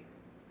tell me,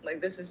 like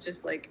this is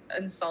just like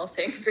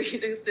insulting for you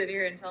to sit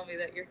here and tell me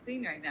that you're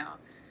clean right now.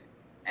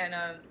 And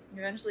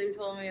eventually he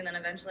told me, and then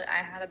eventually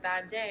I had a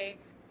bad day,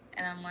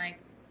 and I'm like,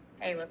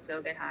 hey, let's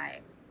go get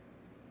high.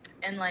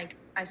 And like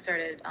I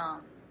started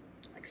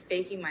like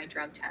faking my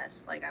drug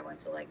test. Like I went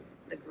to like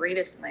the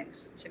greatest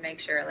lengths to make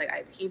sure like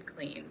I peed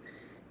clean.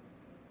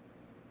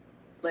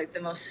 Like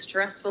the most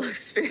stressful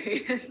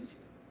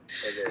experience.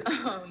 It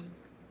is.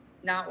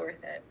 Not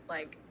worth it.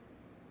 Like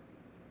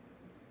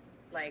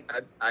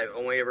I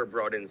only ever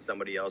brought in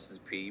somebody else's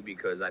pee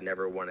because I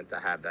never wanted to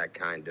have that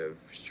kind of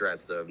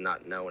stress of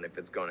not knowing if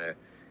it's gonna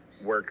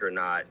work or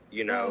not.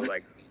 You know,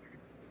 like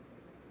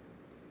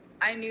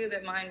I knew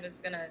that mine was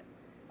gonna,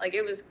 like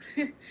it was,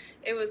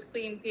 it was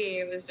clean pee.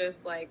 It was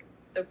just like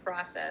the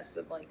process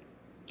of like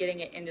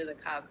getting it into the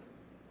cup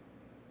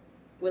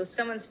with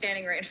someone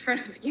standing right in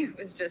front of you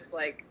was just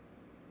like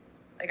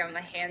I'm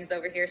my hands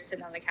over here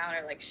sitting on the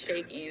counter like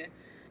shaking.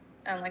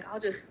 And I'm like, I'll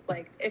just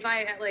like if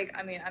I like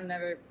I mean I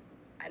never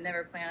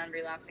plan on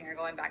relapsing or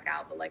going back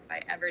out, but like if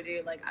I ever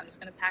do, like I'm just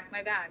gonna pack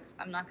my bags.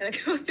 I'm not gonna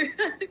go through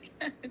that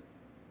again.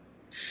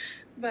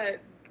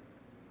 But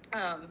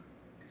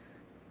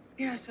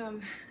yeah, so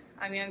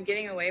I'm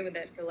getting away with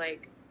it for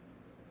like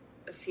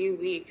a few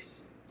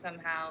weeks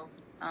somehow.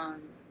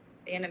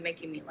 They end up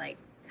making me like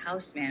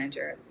house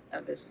manager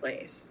of this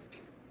place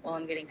while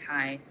I'm getting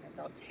high. I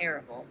felt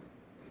terrible.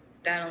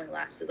 That only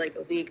lasted like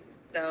a week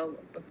though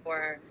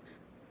before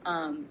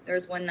there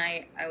was one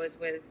night I was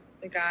with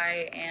the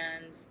guy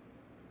and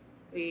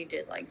we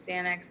did like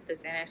Xanax. The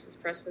Xanax was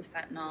pressed with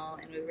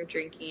fentanyl and we were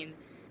drinking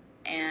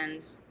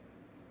and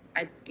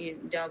I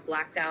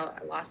blacked out.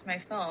 I lost my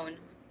phone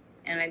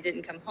and I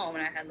didn't come home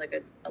and I had like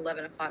a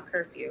 11 o'clock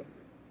curfew.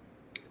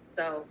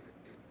 So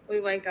we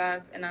wake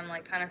up and I'm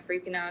like kind of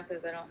freaking out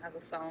because I don't have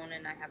a phone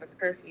and I have a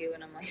curfew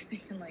and I'm like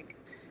thinking like,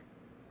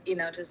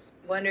 just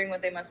wondering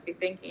what they must be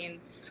thinking.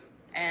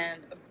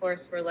 And of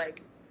course we're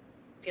like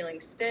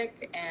feeling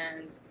sick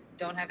and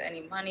don't have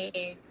any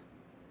money.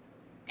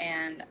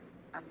 And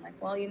I'm like,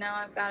 well,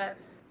 I've got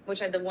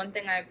to, the one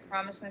thing I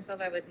promised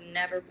myself I would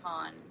never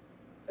pawn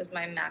was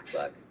my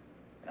MacBook.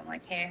 But I'm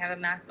like, hey, I have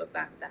a MacBook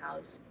back at the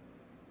house.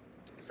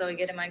 So we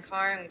get in my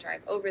car and we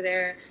drive over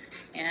there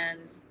and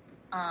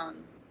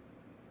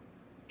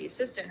the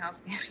assistant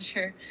house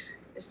manager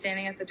is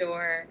standing at the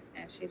door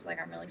and she's like,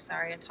 I'm really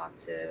sorry. I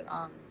talked to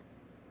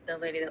the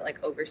lady that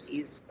like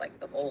oversees like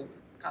the whole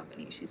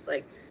company. She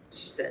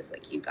says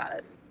like, you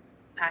gotta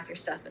pack your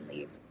stuff and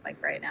leave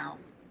like right now.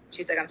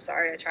 She's like, I'm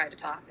sorry I tried to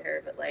talk to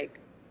her, but like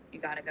you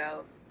gotta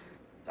go.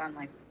 So I'm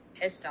like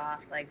pissed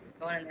off, like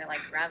going in there, like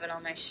grabbing all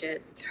my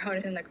shit, throwing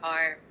it in the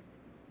car.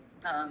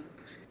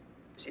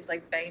 She's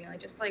like begging me, like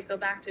just like go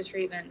back to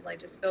treatment, like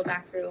just go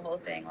back through the whole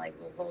thing, like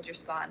we'll hold your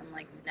spot. And I'm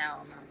like, no,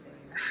 I'm not doing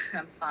that.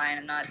 I'm fine.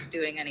 I'm not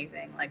doing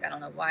anything. Like I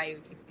don't know why you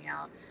would kick me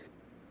out.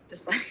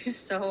 Just like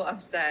so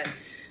upset.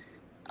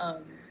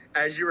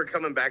 As you were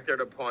coming back there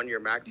to pawn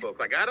your MacBook,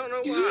 like I don't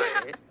know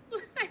why. Yeah,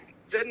 like,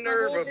 the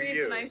nerve of the whole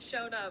you. reason I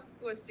showed up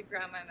was to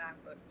grab my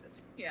MacBook.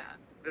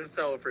 To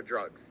sell it for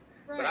drugs.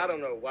 Right. But I don't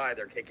know why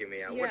they're kicking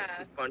me out. Yeah. What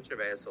a bunch of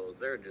assholes.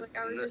 They're just, like,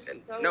 I was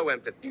just so no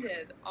empathy.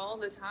 offended all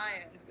the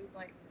time. It was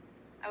like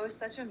I was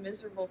such a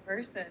miserable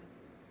person.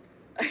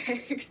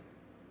 Like,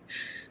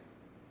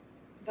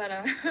 but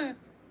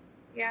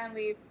yeah, and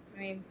we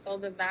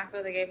sold the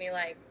MacBook. They gave me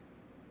like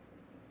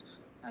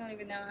I don't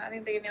even know. I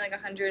think they gave me like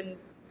 $150,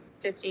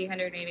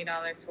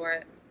 $180 for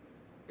it.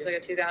 It was like a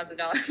 $2,000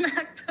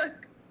 MacBook.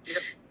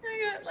 Yep.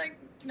 I got like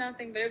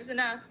nothing, but it was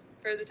enough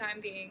for the time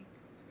being.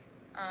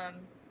 I'm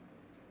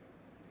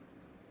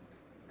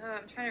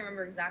trying to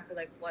remember exactly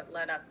like what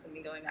led up to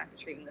me going back to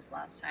treatment this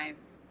last time.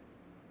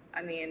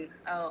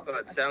 Well,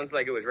 it sounds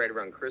like it was right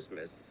around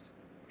Christmas.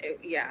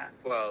 Yeah.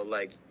 Well,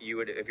 like you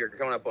would, if you're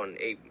coming up on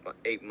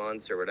eight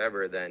months or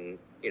whatever, then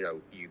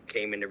you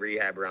came into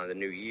rehab around the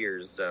New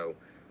Year's. So,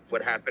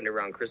 what happened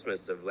around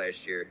Christmas of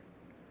last year?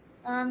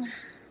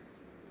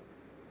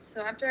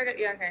 So after I got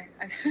okay.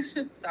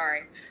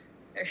 Sorry,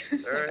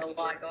 there's like a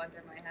lot going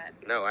through my head.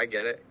 No, I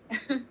get it.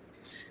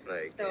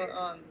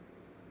 So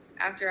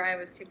after I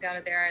was kicked out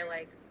of there,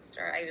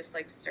 I just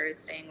started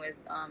staying with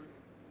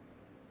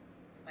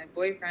my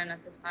boyfriend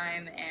at the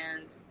time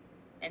and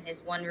in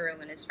his one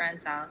room in his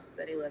friend's house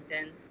that he lived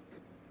in,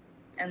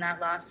 and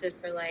that lasted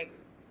for like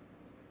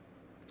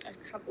a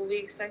couple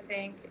weeks, I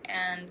think,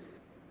 and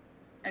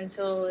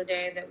until the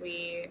day that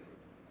we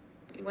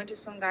went to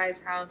some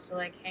guy's house to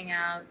like hang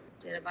out,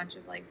 did a bunch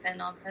of like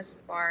fentanyl press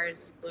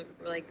bars, were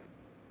like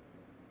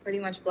pretty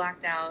much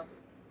blacked out,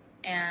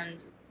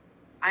 and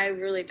I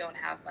really don't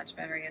have much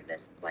memory of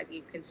this. Like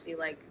you can see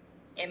like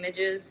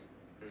images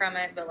from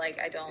it, but like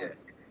I don't. Yeah.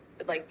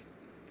 But like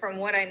from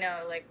what I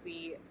know, like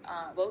we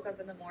woke up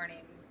in the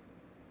morning,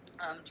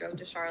 drove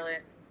to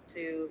Charlotte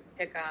to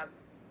pick up,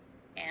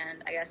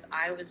 and I guess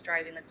I was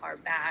driving the car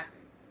back,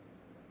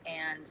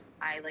 and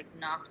I like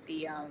knocked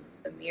the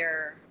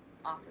mirror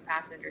off the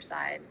passenger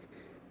side,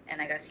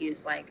 and I guess he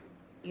was like,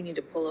 "You need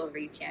to pull over.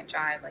 You can't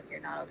drive. Like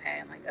you're not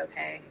okay." I'm like,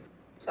 "Okay."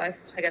 So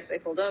I guess I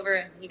pulled over,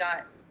 and he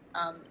got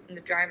in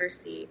the driver's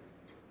seat,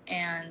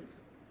 and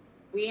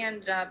we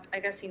ended up, I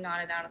guess he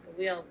nodded out at the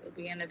wheel, but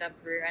we ended up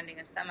rear-ending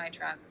a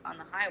semi-truck on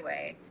the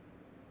highway.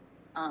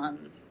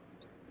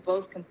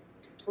 Both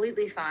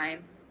completely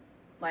fine,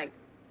 like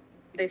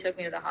they took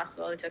me to the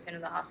hospital. They took him to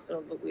the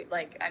hospital, but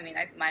I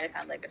might have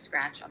had like a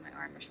scratch on my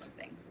arm or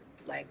something.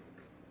 Like,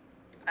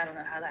 I don't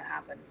know how that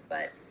happened,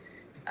 but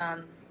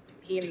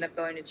he ended up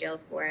going to jail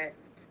for it,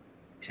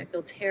 which I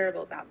feel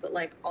terrible about. But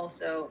like,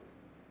 also,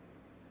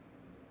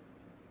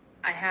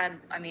 I had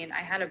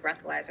a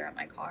breathalyzer on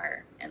my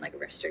car and like a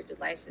restricted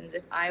license.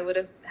 If I would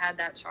have had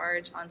that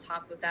charge on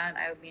top of that,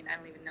 I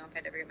don't even know if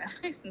I'd ever get my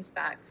license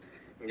back.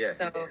 Yeah.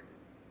 So,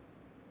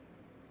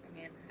 I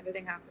mean,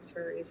 everything happens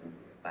for a reason,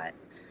 but.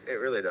 It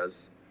really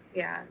does.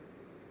 Yeah.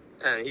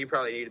 And he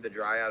probably needed the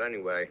dry out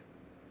anyway.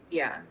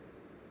 Yeah.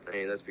 I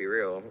mean, let's be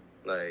real.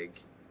 Like,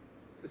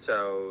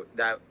 so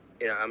that,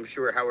 I'm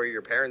sure, how were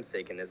your parents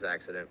taking this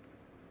accident?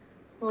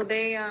 Well,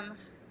 they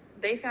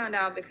found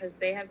out because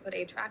they had put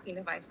a tracking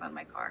device on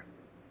my car.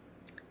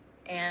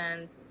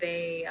 And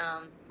they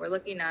were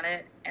looking at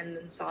it and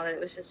then saw that it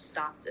was just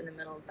stopped in the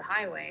middle of the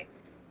highway.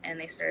 And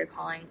they started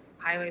calling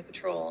Highway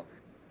Patrol,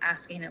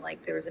 asking it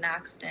like there was an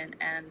accident,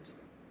 and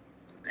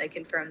they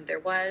confirmed there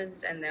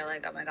was, and they're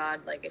like, oh my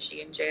God, like, is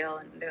she in jail?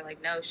 And they're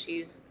like, no,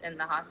 she's in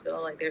the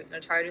hospital. Like, there's no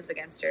charges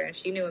against her. And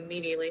she knew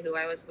immediately who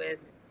I was with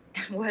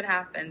and what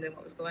happened and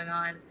what was going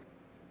on.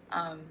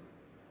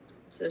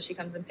 So she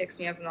comes and picks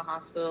me up from the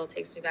hospital,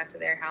 takes me back to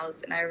their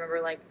house. And I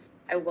remember, like,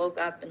 I woke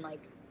up in, like,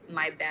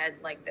 my bed,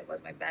 like, that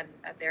was my bed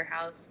at their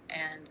house.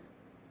 And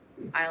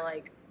I,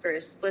 like, for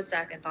a split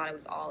second thought it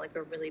was all, like,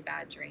 a really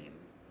bad dream,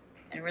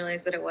 and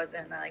realized that it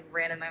wasn't. And I, like,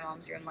 ran in my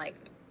mom's room, like,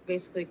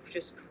 basically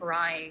just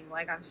crying,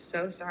 like, I'm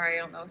so sorry,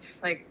 I don't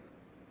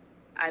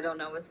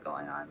know what's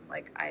going on,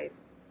 like I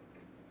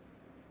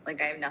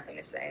have nothing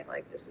to say,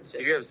 like, this is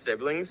just. Do you have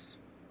siblings?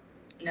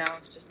 No,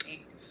 it's just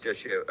me.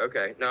 Just you.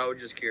 Okay. No,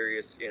 just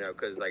curious,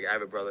 because like I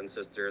have a brother and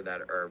sister that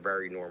are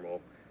very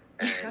normal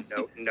and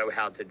know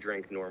how to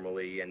drink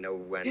normally and know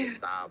when to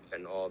stop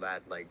and all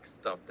that, like,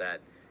 stuff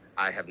that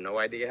I have no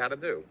idea how to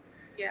do.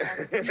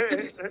 Yeah.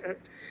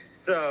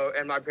 So,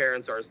 and my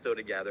parents are still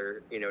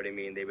together, you know what I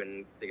mean? They've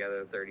been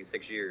together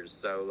 36 years.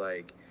 So,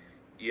 like,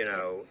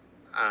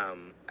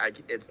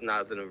 it's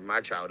nothing of my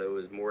childhood. It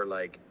was more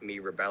like me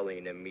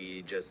rebelling and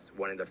me just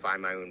wanting to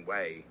find my own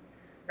way.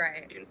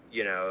 Right.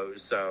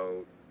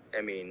 So,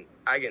 I mean,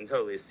 I can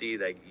totally see,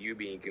 like, you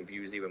being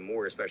confused even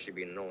more, especially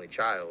being an only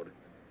child.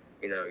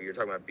 You're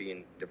talking about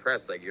being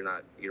depressed. Like, you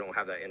don't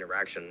have that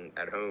interaction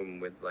at home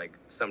with, like,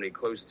 somebody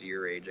close to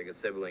your age, like a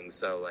sibling.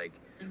 So, like,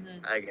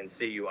 I can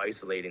see you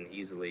isolating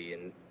easily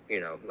and,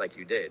 like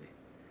you did.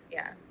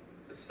 Yeah.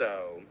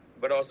 So,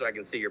 but also I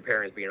can see your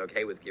parents being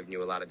okay with giving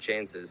you a lot of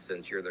chances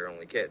since you're their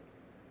only kid.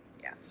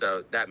 Yeah.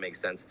 So that makes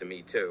sense to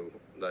me too.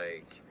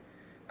 Like,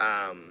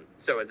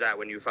 so is that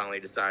when you finally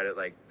decided,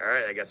 like, all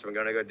right, I guess we're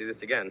going to go do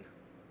this again?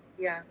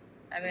 Yeah.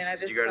 I mean,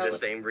 Did you go to the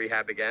same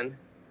rehab again?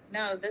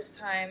 No, this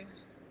time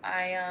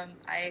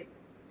I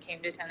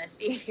came to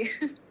Tennessee.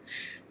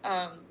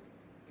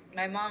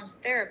 My mom's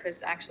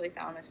therapist actually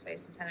found this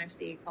place in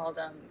Tennessee called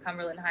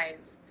Cumberland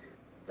Heights.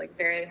 It's like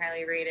very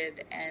highly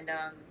rated, and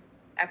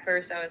at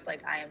first I was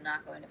like, I am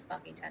not going to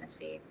fucking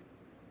Tennessee.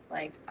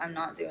 Like, I'm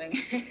not doing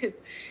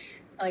it.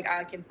 Like,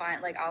 I'll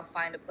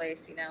find a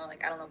place,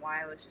 like, I don't know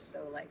why I was just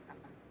so like, I'm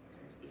not going to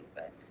Tennessee,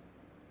 but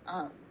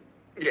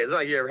yeah, it's not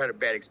like you ever had a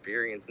bad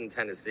experience in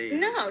Tennessee.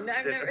 No, I've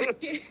never.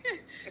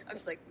 I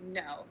was like,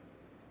 no,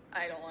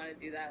 I don't want to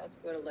do that. Let's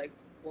go to like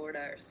Florida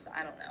or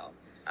I don't know.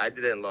 I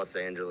did it in Los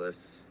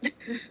Angeles, and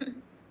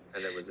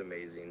it was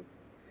amazing.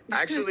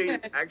 Actually,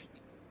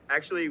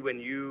 when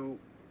you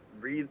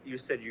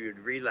said you had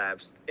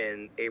relapsed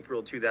in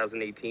April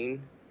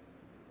 2018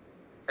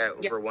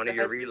 for one of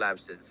your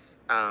relapses.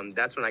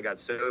 That's when I got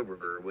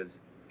sober. Was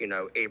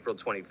April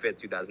 25th,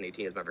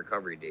 2018 is my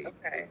recovery date.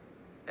 Okay.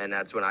 And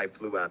that's when I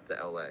flew out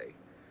to LA,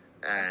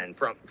 and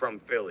from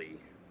Philly.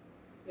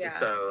 Yeah.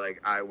 So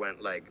like I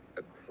went like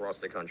across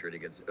the country to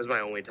get. It was my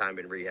only time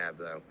in rehab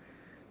though.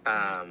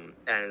 And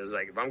it was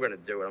like, if I'm going to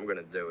do it, I'm going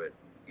to do it,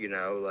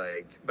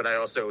 like, but I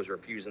also was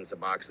refusing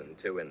Suboxone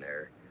too in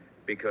there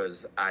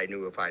because I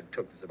knew if I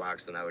took the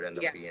Suboxone, I would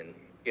end up being,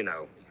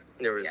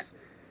 there was,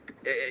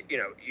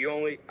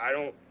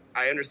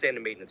 I understand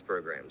the maintenance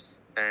programs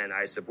and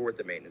I support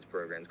the maintenance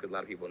programs because a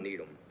lot of people need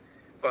them,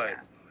 but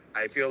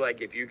I feel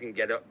like if you can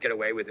get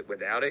away with it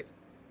without it,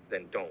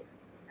 then don't.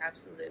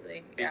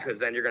 Absolutely. Because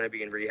then you're going to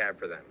be in rehab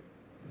for them.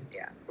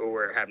 Yeah.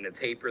 Or having to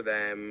taper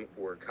them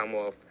or come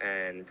off.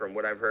 And from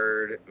what I've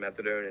heard,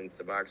 methadone and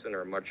Suboxone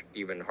are much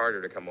even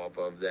harder to come off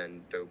of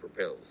than dope or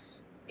pills.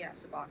 Yeah,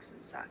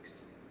 Suboxone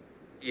sucks.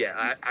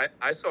 Yeah,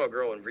 I saw a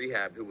girl in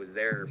rehab who was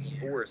there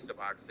for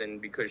Suboxone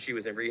because she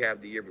was in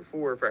rehab the year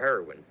before for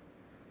heroin.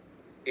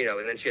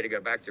 And then she had to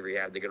go back to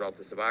rehab to get off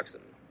the Suboxone.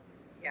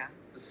 Yeah.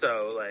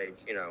 So, like,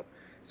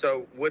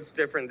 so what's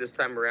different this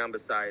time around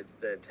besides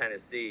the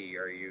Tennessee?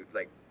 Are you,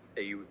 like,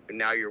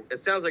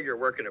 it sounds like you're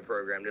working a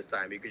program this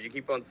time because you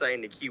keep on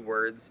saying the key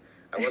words.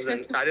 I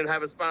didn't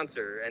have a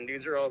sponsor, and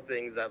these are all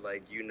things that,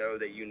 like,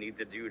 that you need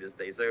to do to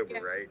stay sober,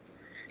 right?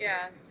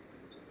 Yeah.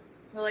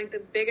 Well, like,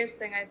 the biggest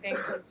thing I think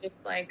was just,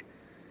 like,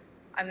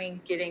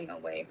 getting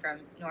away from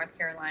North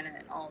Carolina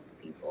and all of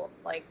the people.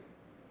 Like,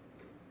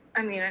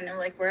 I mean, I know,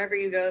 like, wherever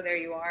you go, there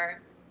you are.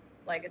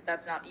 Like, if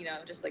that's not,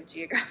 just, like,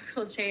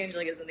 geographical change,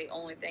 like, isn't the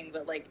only thing.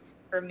 But, like,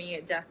 for me,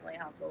 it definitely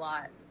helped a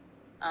lot.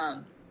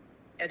 I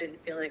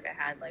didn't feel like I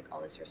had, like,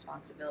 all this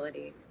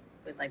responsibility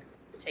with, like,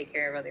 to take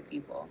care of other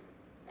people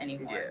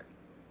anymore.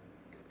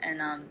 Yeah.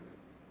 And,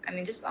 I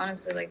mean, just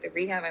honestly, like, the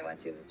rehab I went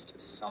to was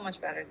just so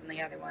much better than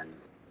the other one.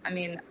 I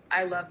mean,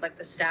 I loved, like,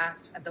 the staff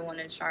at the one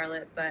in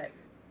Charlotte, but,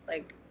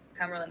 like,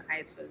 Cumberland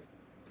Heights was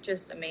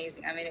just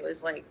amazing. I mean, it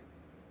was, like,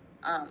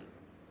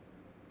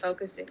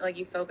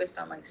 you focused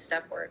on, like,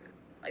 step work.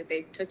 Like,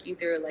 they took you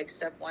through, like,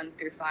 step 1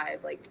 through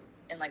 5, like,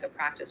 in, like, a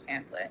practice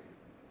pamphlet.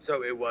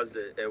 So it was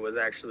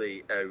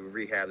actually a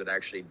rehab that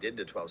actually did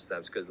the 12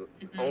 steps, because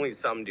only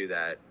some do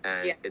that,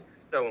 and it's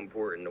so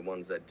important, the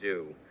ones that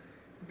do,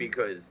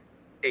 because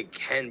it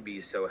can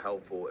be so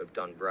helpful if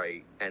done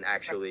right, and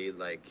actually,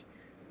 like,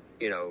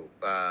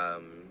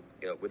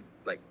 with,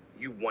 like,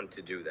 you want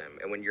to do them,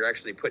 and when you're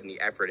actually putting the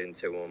effort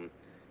into them,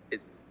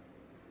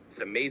 it's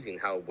amazing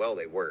how well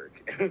they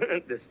work.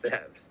 The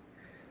steps.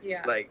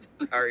 Yeah. Like,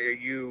 are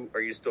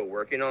you still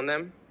working on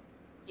them?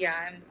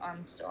 Yeah,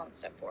 I'm still on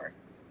step 4.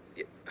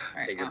 Yeah.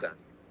 Take your time.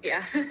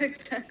 Yeah,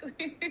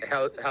 exactly.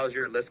 How's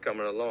your list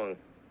coming along?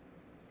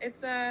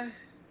 It's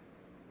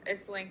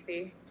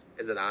lengthy.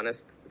 Is it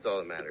honest? It's all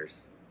that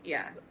matters.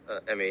 Yeah.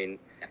 I mean,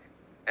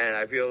 and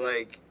I feel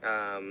like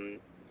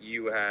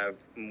you have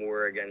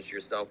more against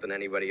yourself than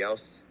anybody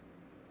else.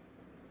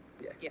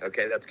 Yeah.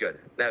 Okay, that's good.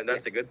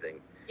 That's a good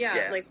thing.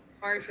 Yeah, like,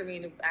 hard for me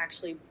to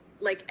actually,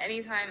 like,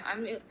 anytime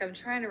I'm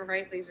trying to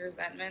write these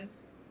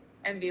resentments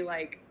and be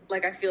like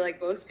I feel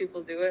like most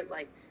people do it,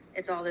 like,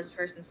 it's all this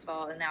person's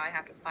fault, and now I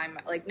have to find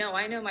no,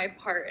 I know my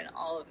part in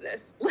all of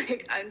this.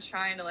 Like, I'm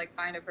trying to, like,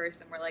 find a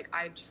person where, like,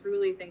 I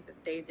truly think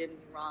that they did me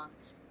wrong,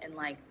 and,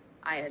 like,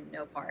 I had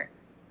no part.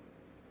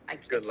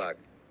 Good luck.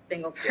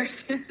 Single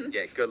person.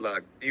 Yeah, good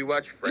luck. Do you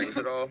watch Friends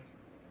at all?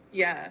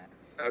 Yeah.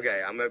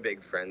 Okay, I'm a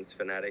big Friends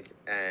fanatic,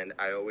 and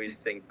I always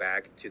think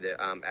back to the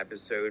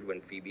episode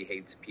when Phoebe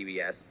hates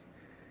PBS,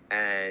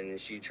 and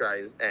she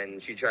tries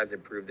to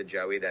prove to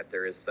Joey that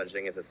there is such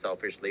thing as a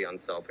selfishly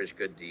unselfish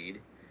good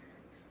deed,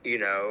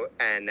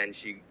 and then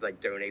she,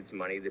 like, donates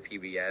money to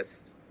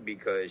PBS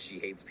because she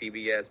hates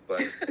PBS,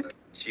 but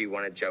she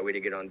wanted Joey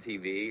to get on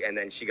TV, and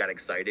then she got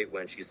excited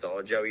when she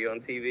saw Joey on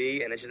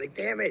TV, and then she's like,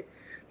 damn it,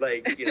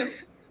 like,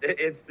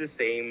 it's the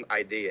same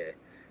idea.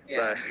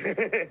 Yeah. But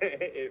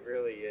it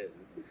really is.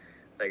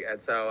 Like,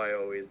 that's how I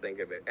always think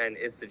of it. And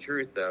it's the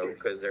truth, though,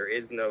 because there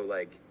is no,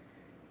 like,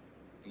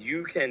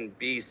 you can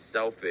be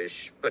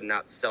selfish, but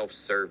not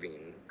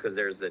self-serving, because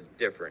there's a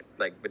difference,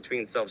 like,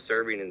 between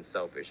self-serving and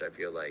selfish, I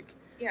feel like.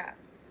 Yeah.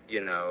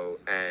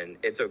 And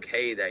it's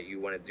okay that you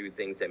want to do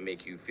things that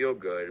make you feel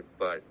good,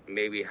 but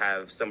maybe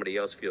have somebody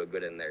else feel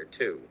good in there,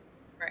 too.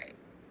 Right.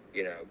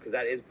 Because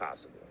that is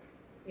possible.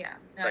 Yeah.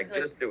 No, like,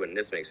 just doing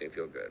this makes me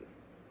feel good.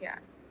 Yeah.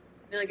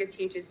 I feel like it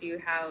teaches you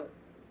how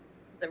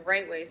the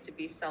right ways to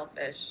be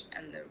selfish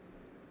and the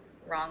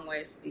wrong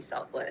ways to be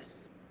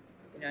selfless.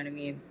 You know what I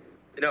mean?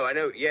 No, I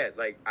know. Yeah,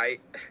 like, I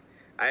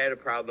had a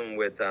problem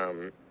with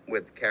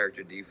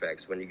character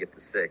defects when you get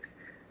to 6.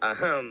 I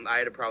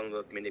had a problem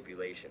with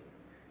manipulation.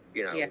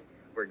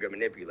 We're good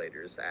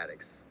manipulators,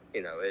 addicts.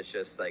 It's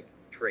just like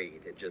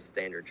trade. It's just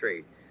standard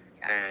trade.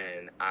 Yeah.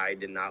 And I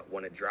did not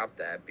want to drop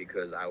that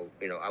because I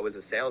was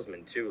a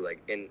salesman too.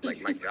 Like, in, like,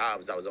 my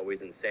jobs, I was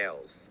always in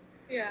sales.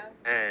 Yeah.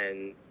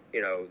 And,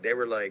 they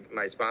were like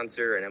my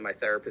sponsor and then my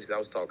therapist, because I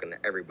was talking to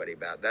everybody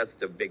about it. That's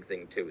the big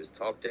thing too, is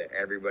talk to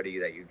everybody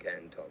that you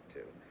can talk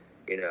to.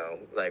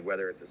 Like,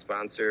 whether it's a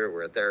sponsor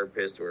or a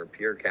therapist or a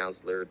peer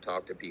counselor,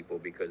 talk to people,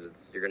 because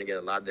you're going to get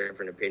a lot of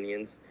different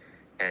opinions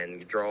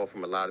and draw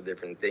from a lot of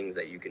different things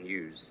that you can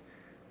use.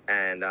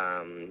 And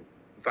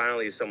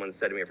finally, someone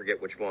said to me, I forget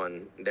which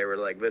one, they were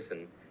like,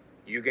 listen,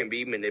 you can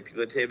be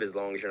manipulative as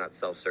long as you're not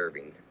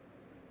self-serving.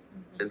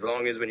 Mm-hmm. As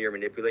long as when you're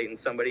manipulating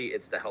somebody,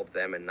 it's to help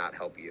them and not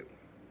help you.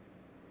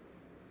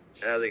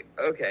 And I was like,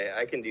 okay,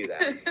 I can do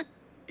that.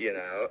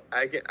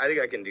 I think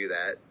I can do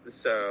that.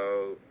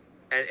 So,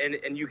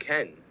 and you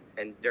can,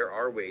 and there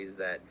are ways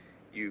that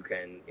you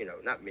can,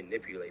 not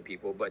manipulate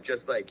people, but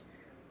just, like,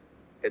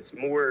 it's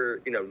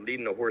more,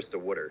 leading a horse to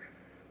water.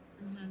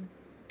 Mm-hmm.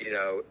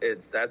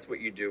 That's what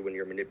you do when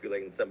you're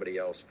manipulating somebody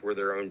else for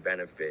their own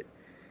benefit.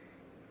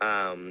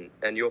 And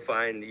you'll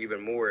find even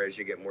more as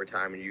you get more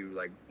time and you,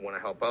 like, want to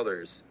help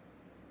others,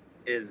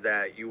 is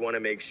that you want to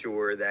make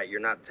sure that you're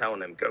not telling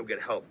them, go get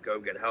help,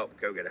 go get help,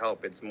 go get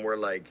help. It's more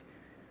like,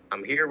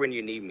 I'm here when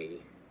you need me.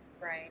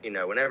 Right.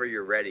 Whenever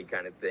you're ready,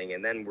 kind of thing.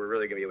 And then we're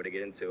really going to be able to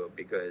get into it,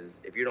 because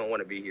if you don't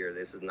want to be here,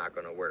 this is not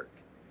going to work.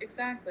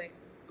 Exactly.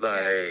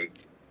 Like,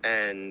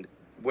 and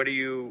what are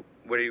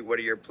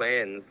your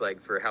plans,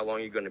 like, for how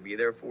long are you going to be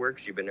there for?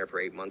 Because you've been there for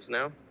 8 months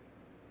now.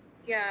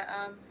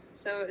 Yeah.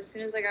 So as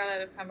soon as I got out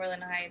of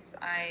Cumberland Heights,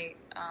 I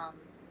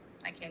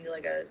came to,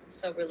 like, a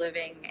sober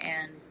living,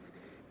 and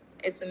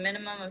it's a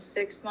minimum of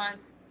 6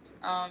 months,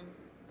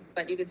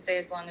 but you can stay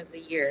as long as a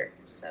year.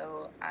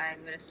 So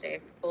I'm going to stay a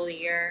full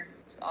year,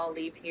 so I'll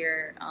leave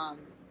here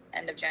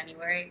end of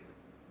January.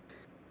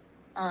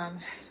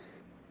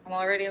 I'm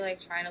already like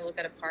trying to look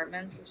at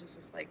apartments, which is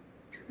just like,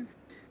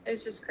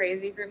 it's just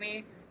crazy for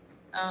me.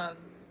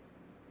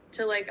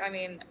 To like, I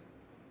mean,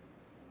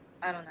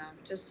 I don't know,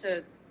 just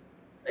to,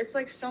 it's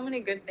like so many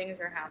good things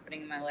are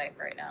happening in my life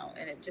right now,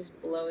 and it just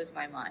blows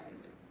my mind.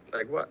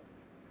 Like what?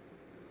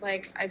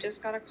 Like, I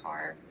just got a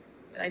car.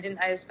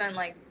 I spent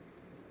like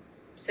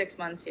 6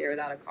 months here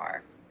without a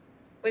car,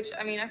 which,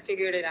 I mean, I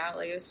figured it out.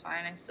 Like, it was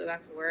fine. I still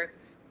got to work.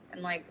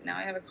 And like, now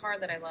I have a car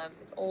that I love.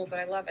 It's old, but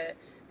I love it.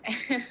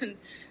 And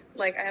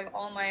like, I have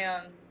all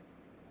my,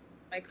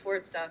 my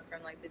court stuff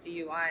from like the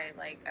DUI.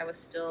 Like, I was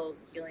still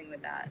dealing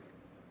with that.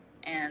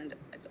 And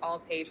it's all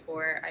paid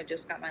for. I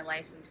just got my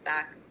license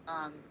back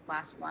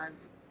last month.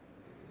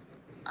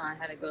 I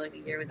had to go like a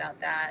year without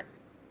that.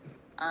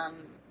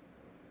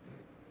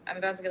 I'm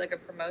about to get like a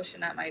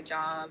promotion at my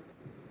job,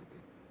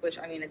 which,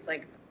 I mean, it's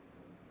like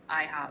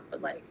IHOP,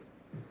 but like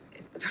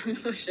it's the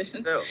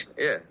promotion. No,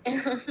 yeah.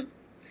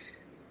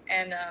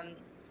 And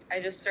I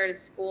just started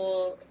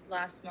school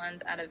last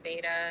month out of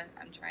Beta.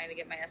 I'm trying to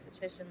get my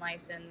esthetician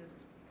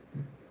license.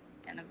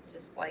 And I'm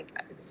just like,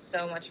 it's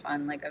so much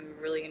fun. Like, I'm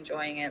really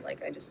enjoying it.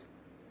 Like, I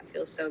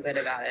feel so good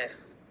about it.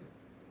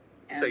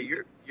 And So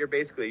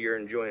you're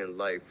enjoying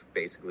life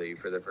basically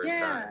for the first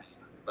time.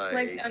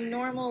 Like a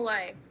normal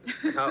life.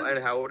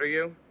 How old are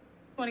you?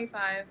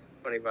 25.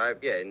 25.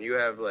 Yeah, and you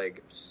have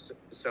like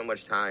so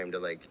much time to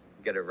like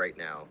get it right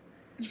now.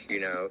 You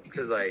know,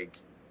 because like,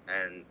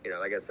 and you know,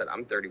 like I said,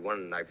 I'm 31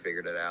 and I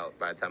figured it out.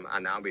 By the time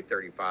I'll be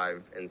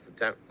 35 in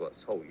September. Well,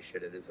 holy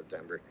shit, it is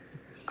September.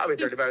 I'll be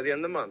 35 at the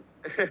end of the month.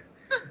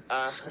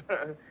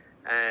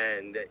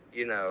 And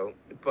you know,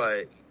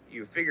 but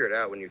you figure it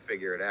out when you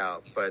figure it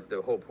out. But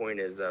the whole point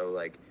is though,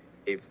 like,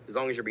 if as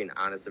long as you're being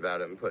honest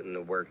about it and putting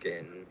the work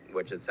in,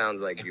 which it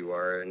sounds like you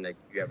are, and like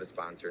you have a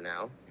sponsor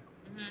now.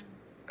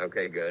 Mm-hmm.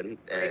 Okay, good.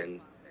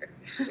 And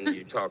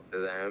you talk to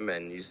them,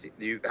 and you see.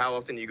 How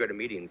often do you go to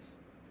meetings?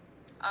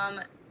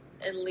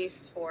 At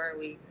least 4 a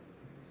week.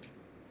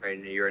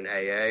 And you're an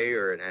AA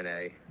or an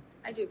NA?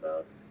 I do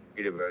both.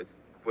 You do both.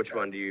 Which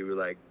one do you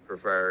like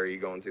prefer? Are you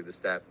going through the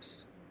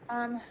steps?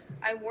 I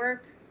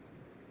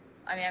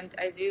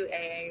do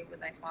AA with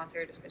my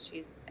sponsor just because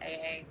she's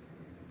AA,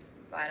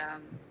 but I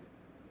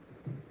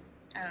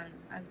don't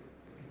know.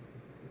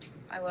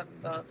 I love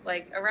them both.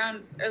 Like,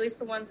 around, or at least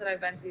the ones that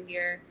I've been to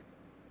here,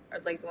 or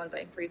like the ones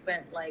I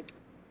frequent, like,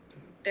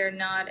 they're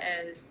not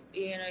as,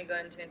 you know, you go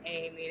into an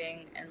AA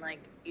meeting and like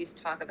you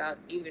talk about,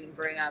 even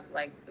bring up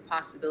like the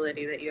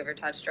possibility that you ever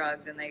touch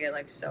drugs, and they get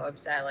like so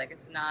upset. Like,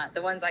 it's not,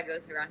 the ones I go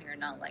through around here are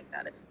not like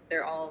that.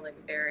 They're all like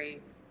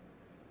very,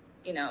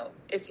 you know,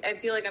 if I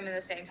feel like I'm in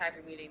the same type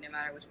of meeting no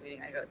matter which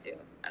meeting I go to.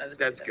 Out of the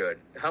That's good.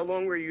 How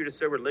long were you the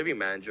sober living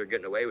manager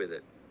getting away with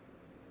it?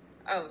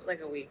 Oh, like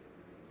a week.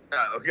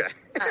 Oh, okay.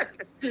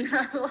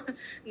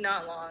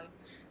 Not long.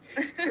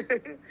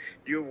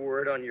 You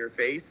wore it on your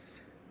face?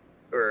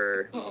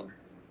 Or well,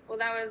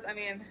 that was, I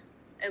mean,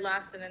 it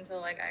lasted until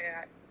like I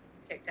got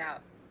kicked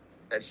out.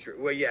 That's true.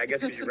 Well, yeah, I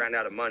guess because you ran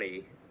out of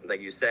money,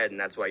 like you said, and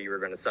that's why you were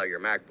going to sell your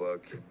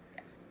MacBook.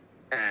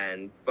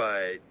 Yes.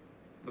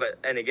 But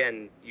and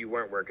again, you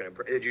weren't working.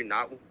 Did you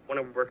not want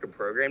to work a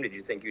program? Did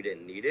you think you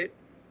didn't need it?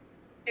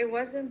 It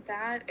wasn't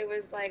that. It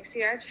was like,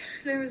 see,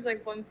 there was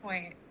like one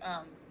point,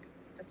 at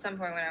some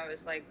point when I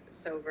was like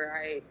sober,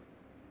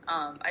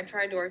 I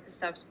tried to work the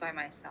steps by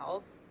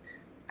myself.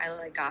 I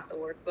like got the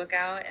workbook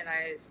out and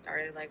I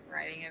started like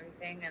writing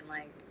everything, and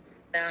like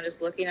then I'm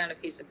just looking at a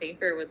piece of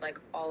paper with like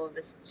all of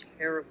this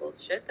terrible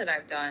shit that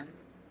I've done,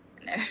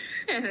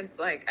 and it's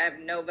like I have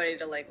nobody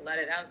to like let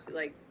it out to.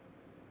 Like,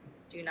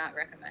 do not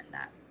recommend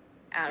that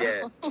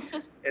at all.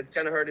 It's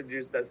kind of hard to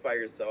do steps by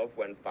yourself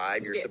when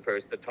 5 you're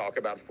supposed to talk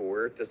about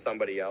 4 to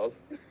somebody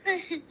else.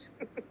 Right.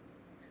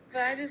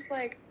 But I just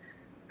like,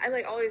 I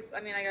like always,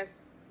 I mean, I guess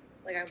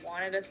like I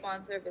wanted a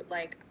sponsor, but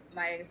like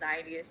my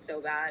anxiety is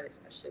so bad,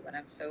 especially when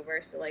I'm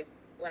sober. So like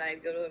when I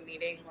go to a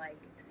meeting, like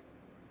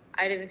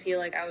I didn't feel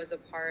like I was a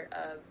part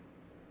of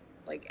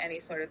like any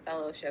sort of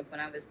fellowship when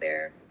I was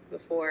there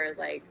before.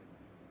 Like,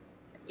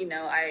 you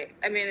know, I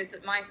mean, it's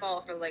my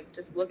fault for like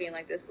just looking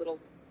like this little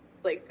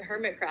like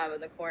hermit crab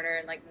in the corner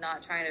and like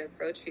not trying to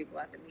approach people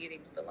at the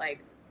meetings. But like,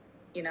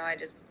 you know, I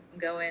just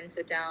go in,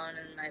 sit down,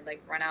 and I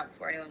like run out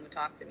before anyone would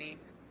talk to me.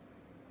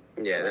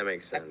 Yeah, so, that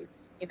makes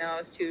sense. I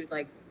was too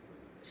like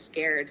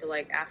scared to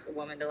like ask a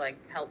woman to like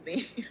help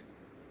me.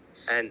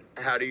 And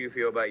how do you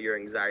feel about your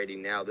anxiety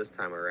now this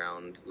time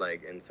around,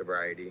 like in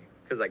sobriety?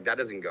 Because like that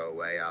doesn't go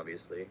away,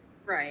 obviously.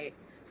 Right.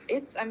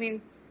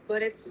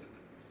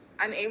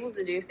 I'm able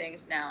to do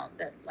things now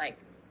that like,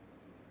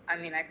 I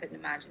mean, I couldn't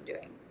imagine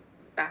doing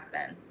back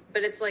then.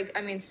 But it's like,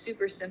 I mean,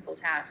 super simple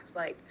tasks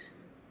like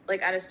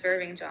at a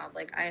serving job.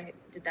 Like I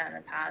did that in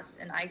the past,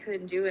 and I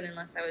couldn't do it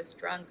unless I was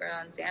drunk or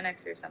on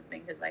Xanax or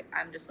something, because like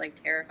I'm just like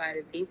terrified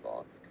of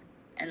people.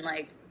 And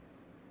like,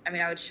 I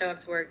mean, I would show up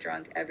to work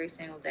drunk every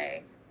single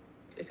day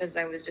because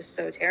I was just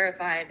so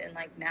terrified. And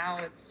like now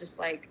it's just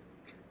like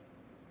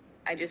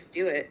I just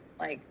do it,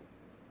 like,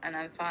 and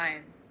I'm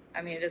fine.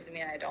 I mean, it doesn't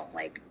mean I don't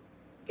like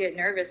get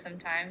nervous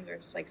sometimes, or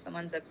if like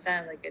someone's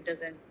upset. Like it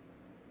doesn't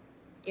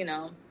you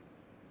know,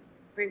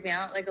 freak me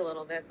out like a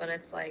little bit, but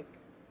it's like,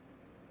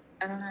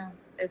 I don't know.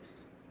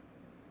 It's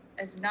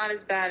not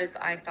as bad as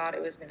I thought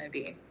it was going to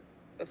be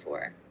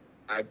before.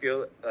 I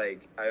feel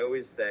like I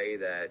always say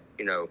that,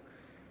 you know,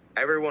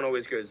 everyone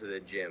always goes to the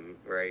gym,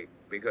 right?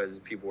 Because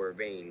people are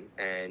vain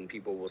and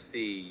people will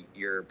see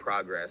your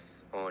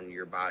progress on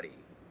your body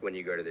when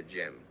you go to the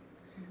gym.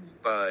 Mm-hmm.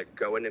 But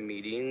going to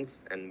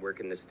meetings and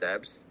working the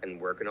steps and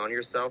working on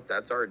yourself,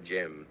 that's our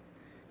gym.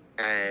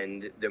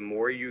 And the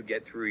more you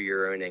get through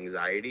your own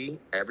anxiety,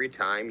 every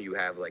time you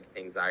have like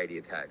anxiety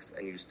attacks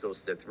and you still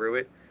sit through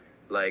it,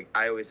 like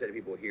I always say to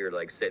people here,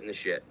 like sit in the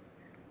shit.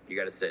 You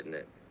got to sit in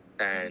it.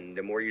 And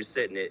the more you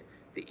sit in it,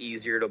 the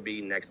easier it'll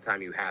be next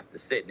time you have to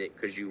sit in it,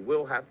 because you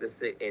will have to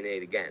sit in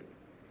it again.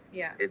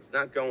 Yeah. It's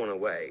not going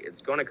away.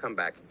 It's going to come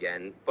back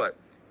again, but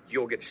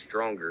you'll get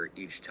stronger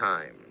each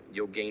time.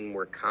 You'll gain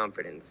more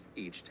confidence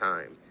each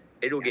time.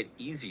 It'll get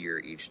easier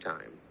each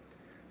time.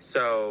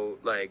 So,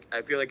 like,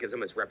 I feel like it's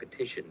almost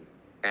repetition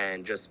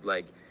and just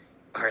like,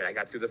 all right, I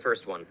got through the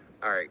first one.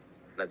 All right,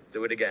 let's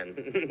do it again.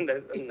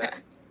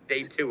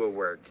 Day 2 of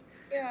work.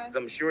 Yeah.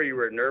 I'm sure you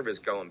were nervous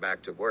going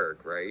back to work,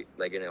 right?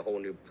 Like in a whole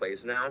new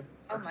place now.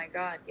 Oh my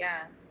God,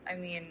 yeah. I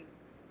mean,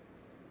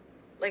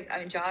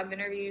 job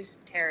interviews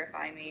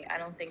terrify me. I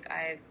don't think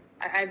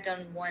I've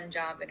done one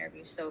job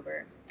interview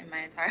sober in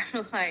my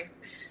entire life,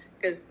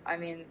 because I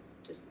mean,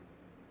 just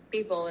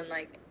people, and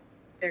like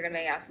they're gonna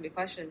be asking me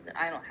questions and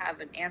I don't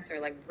have an answer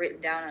like written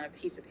down on a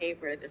piece of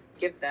paper to just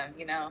give them,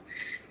 you know.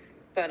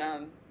 But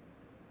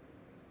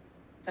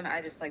somehow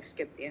I just like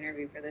skipped the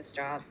interview for this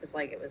job because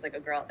like it was like a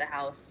girl at the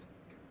house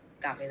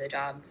got me the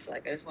job, so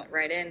like I just went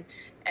right in,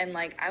 and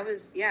like I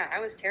was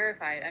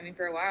terrified. I mean,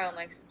 for a while I'm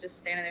like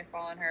just standing there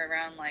following her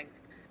around, like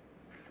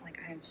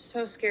I'm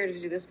so scared to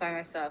do this by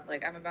myself.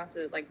 Like I'm about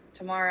to, like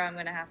tomorrow I'm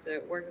gonna have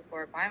to work the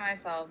floor by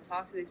myself,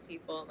 talk to these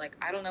people, like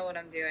I don't know what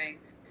I'm doing.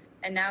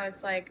 And now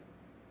it's like,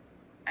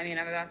 I mean,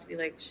 I'm about to be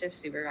like shift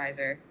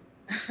supervisor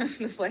of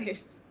the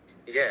place.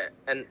 Yeah,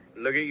 and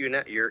look at you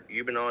now.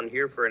 You've been on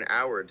here for an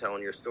hour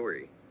telling your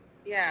story.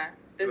 Yeah,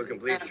 to a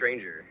complete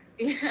stranger.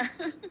 Yeah.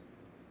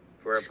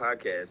 For a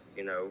podcast,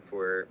 you know,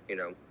 for, you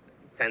know,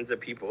 tens of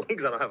people,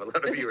 because I don't have a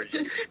lot of viewers.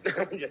 No,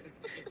 I'm just,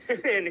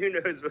 and who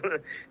knows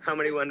how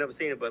many will end up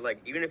seeing it. But, like,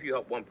 even if you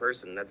help one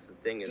person, that's the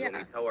thing, is when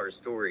we tell our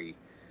story,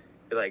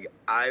 like,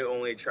 I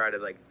only try to,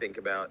 like, think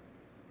about,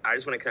 I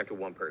just want to connect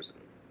with one person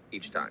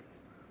each time.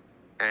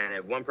 And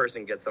if one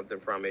person gets something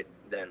from it,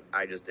 then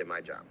I just did my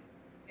job.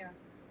 Yeah.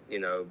 You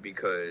know,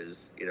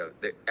 because, you know,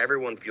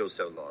 everyone feels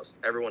so lost.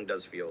 Everyone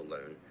does feel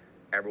alone.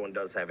 Everyone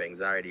does have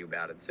anxiety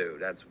about it too.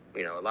 That's,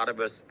 you know, a lot of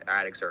us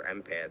addicts are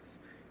empaths,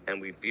 and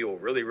we feel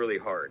really, really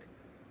hard.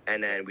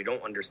 And then we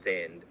don't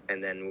understand.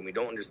 And then when we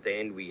don't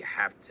understand, we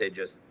have to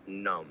just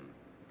numb,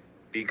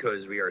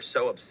 because we are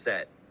so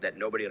upset that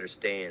nobody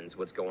understands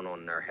what's going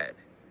on in our head.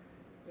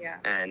 Yeah.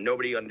 And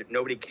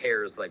nobody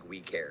cares like we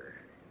care.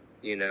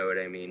 You know what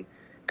I mean?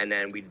 And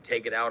then we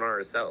take it out on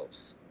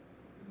ourselves.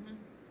 Mm-hmm.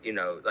 You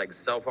know, like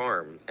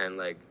self-harm. And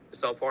like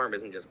self-harm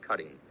isn't just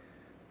cutting.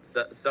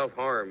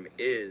 Self-harm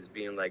is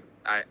being like,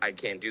 I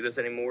can't do this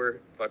anymore.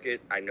 Fuck it.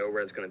 I know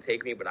where it's going to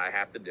take me, but I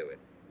have to do it.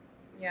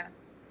 Yeah.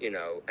 You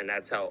know, and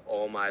that's how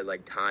all my,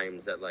 like,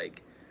 times that,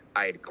 like,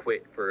 I had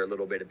quit for a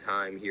little bit of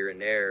time here and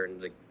there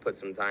and, like, put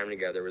some time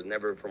together. It was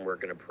never from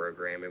working a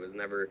program. It was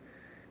never.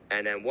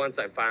 And then once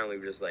I finally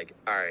was just like,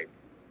 all right,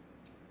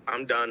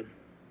 I'm done.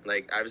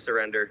 Like, I've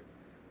surrendered.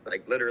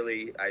 Like,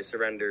 literally, I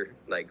surrender.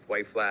 Like,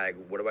 white flag.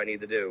 What do I need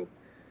to do?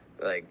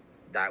 Like,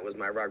 that was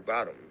my rock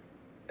bottom.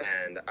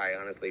 And I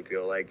honestly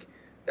feel like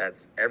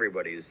that's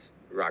everybody's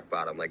rock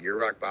bottom. Like, your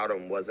rock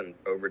bottom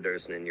wasn't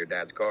overdosing in your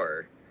dad's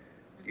car.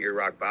 Your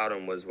rock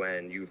bottom was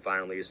when you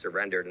finally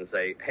surrendered and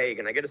say, hey,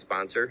 can I get a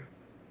sponsor?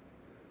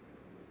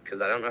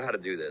 Because I don't know how to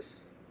do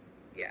this.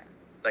 Yeah.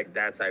 Like,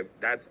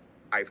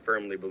 I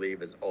firmly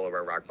believe is all of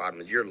our rock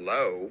bottoms. You're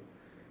low,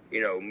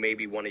 you know,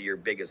 maybe one of your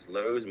biggest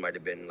lows might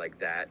have been like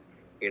that,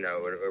 you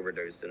know,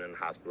 overdosing and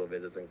hospital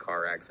visits and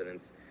car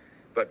accidents.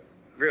 But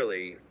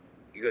really,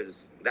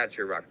 because that's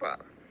your rock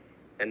bottom.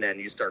 And then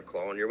you start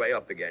clawing your way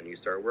up again. You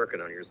start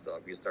working on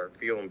yourself. You start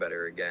feeling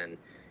better again.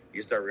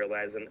 You start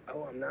realizing,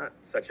 oh, I'm not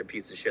such a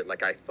piece of shit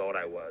like I thought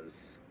I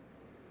was.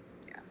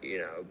 Yeah. You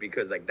know,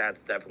 because, like,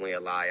 that's definitely a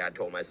lie I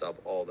told myself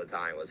all the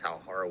time, was how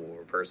horrible of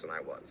a person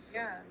I was.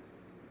 Yeah.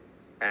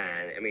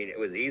 And, I mean, it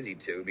was easy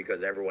to,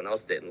 because everyone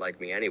else didn't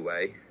like me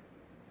anyway.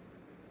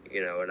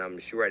 You know, and I'm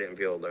sure I didn't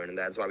feel alone. And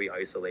that's why we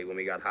isolate when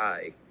we got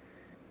high,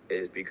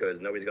 is because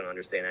nobody's going to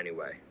understand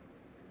anyway.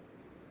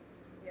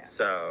 Yeah.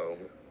 So,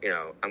 you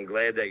know, I'm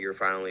glad that you're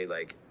finally,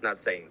 like, not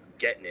saying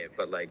getting it,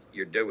 but, like,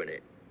 you're doing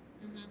it.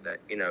 Mm-hmm. That,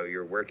 you know,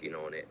 you're working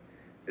on it.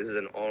 This is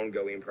an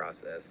ongoing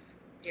process.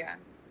 Yeah.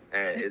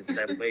 And it's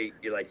definitely,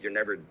 you're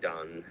never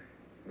done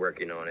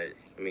working on it.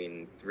 I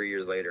mean, 3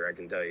 years later, I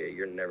can tell you,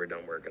 you're never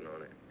done working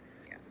on it.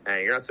 Yeah.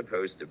 And you're not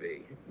supposed to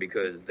be,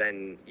 because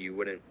then you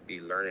wouldn't be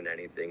learning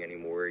anything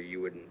anymore.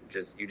 You'd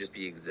just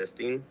be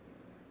existing.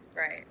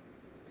 Right.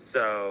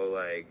 So,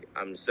 like,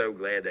 I'm so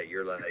glad that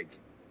you're, like,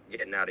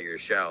 getting out of your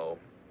shell,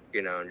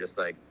 you know, and just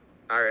like,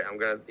 all right,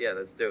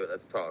 let's do it.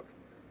 Let's talk.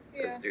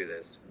 Yeah. Let's do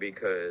this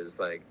because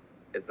like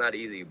it's not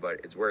easy,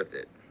 but it's worth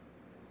it.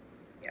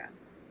 Yeah.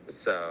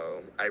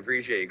 So I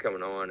appreciate you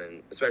coming on,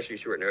 and especially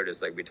short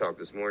notice. Like we talked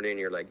this morning,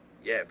 you're like,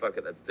 yeah, fuck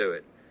it, let's do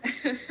it.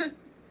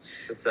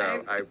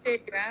 So I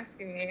appreciate you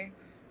asking me.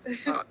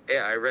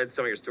 Yeah, I read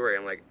some of your story.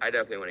 I'm like, I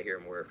definitely want to hear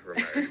more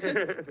from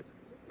her.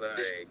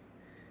 Like,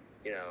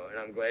 you know, and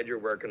I'm glad you're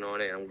working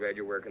on it. I'm glad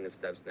you're working the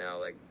steps now.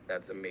 Like,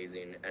 that's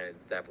amazing, and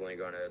it's definitely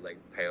going to like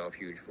pay off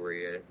huge for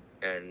you.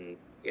 And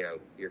you know,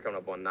 you're coming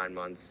up on 9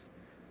 months.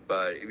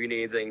 But if you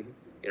need anything,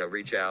 you know,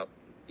 reach out.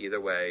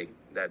 Either way,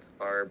 that's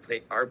our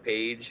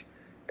page,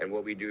 and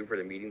what we do for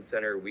the meeting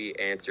center. We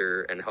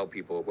answer and help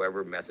people,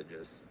 whoever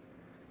messages.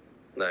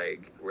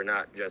 Like, we're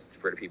not just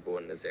for the people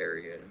in this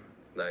area.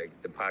 Like,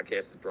 the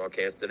podcast is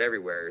broadcasted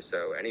everywhere,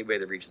 so anybody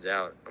that reaches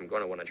out, I'm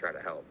going to want to try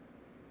to help.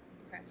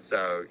 Okay.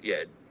 So,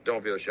 yeah,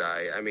 don't feel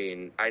shy. I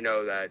mean, I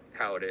know that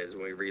how it is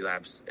when we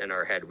relapse in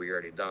our head, we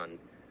already done.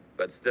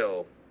 But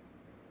still,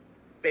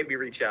 maybe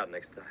reach out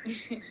next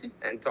time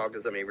and talk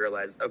to somebody and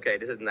realize, okay,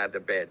 this isn't that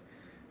bad.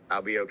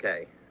 I'll be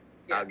okay.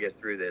 Yeah. I'll get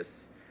through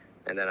this.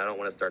 And then I don't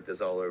want to start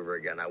this all over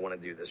again. I want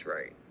to do this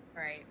right.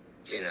 Right.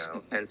 You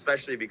know, and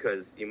especially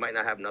because you might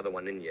not have another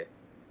one in you.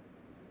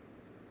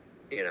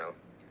 You know,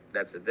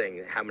 that's the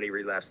thing. How many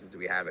relapses do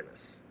we have in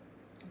us?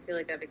 I feel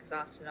like I've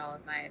exhausted all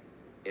of my...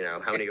 You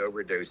know, how many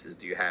overdoses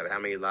do you have? How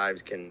many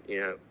lives can, you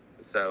know,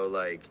 so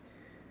like,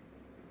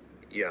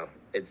 you know,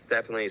 it's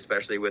definitely,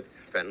 especially with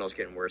fentanyl's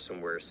getting worse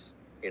and worse,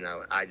 you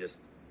know, I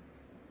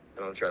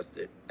don't trust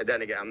it. And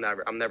then again,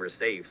 I'm never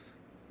safe.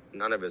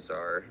 None of us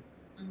are.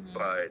 Mm-hmm.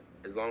 But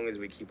as long as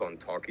we keep on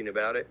talking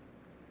about it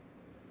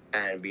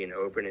and being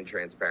open and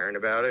transparent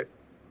about it,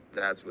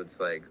 that's what's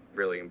like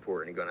really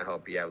important and going to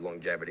help you have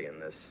longevity in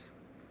this.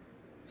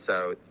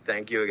 So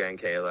thank you again,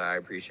 Kayla. I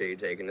appreciate you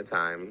taking the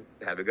time.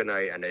 Have a good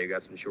night. I know you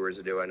got some chores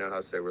to do. I know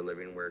how sober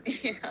living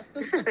works. Yeah.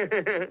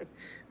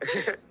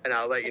 And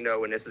I'll let you know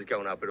when this is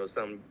going up. It'll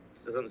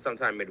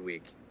sometime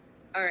midweek.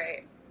 All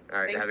right.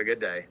 All right. Have a good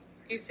day.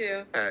 You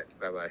too. All right.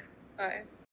 Bye-bye. Bye.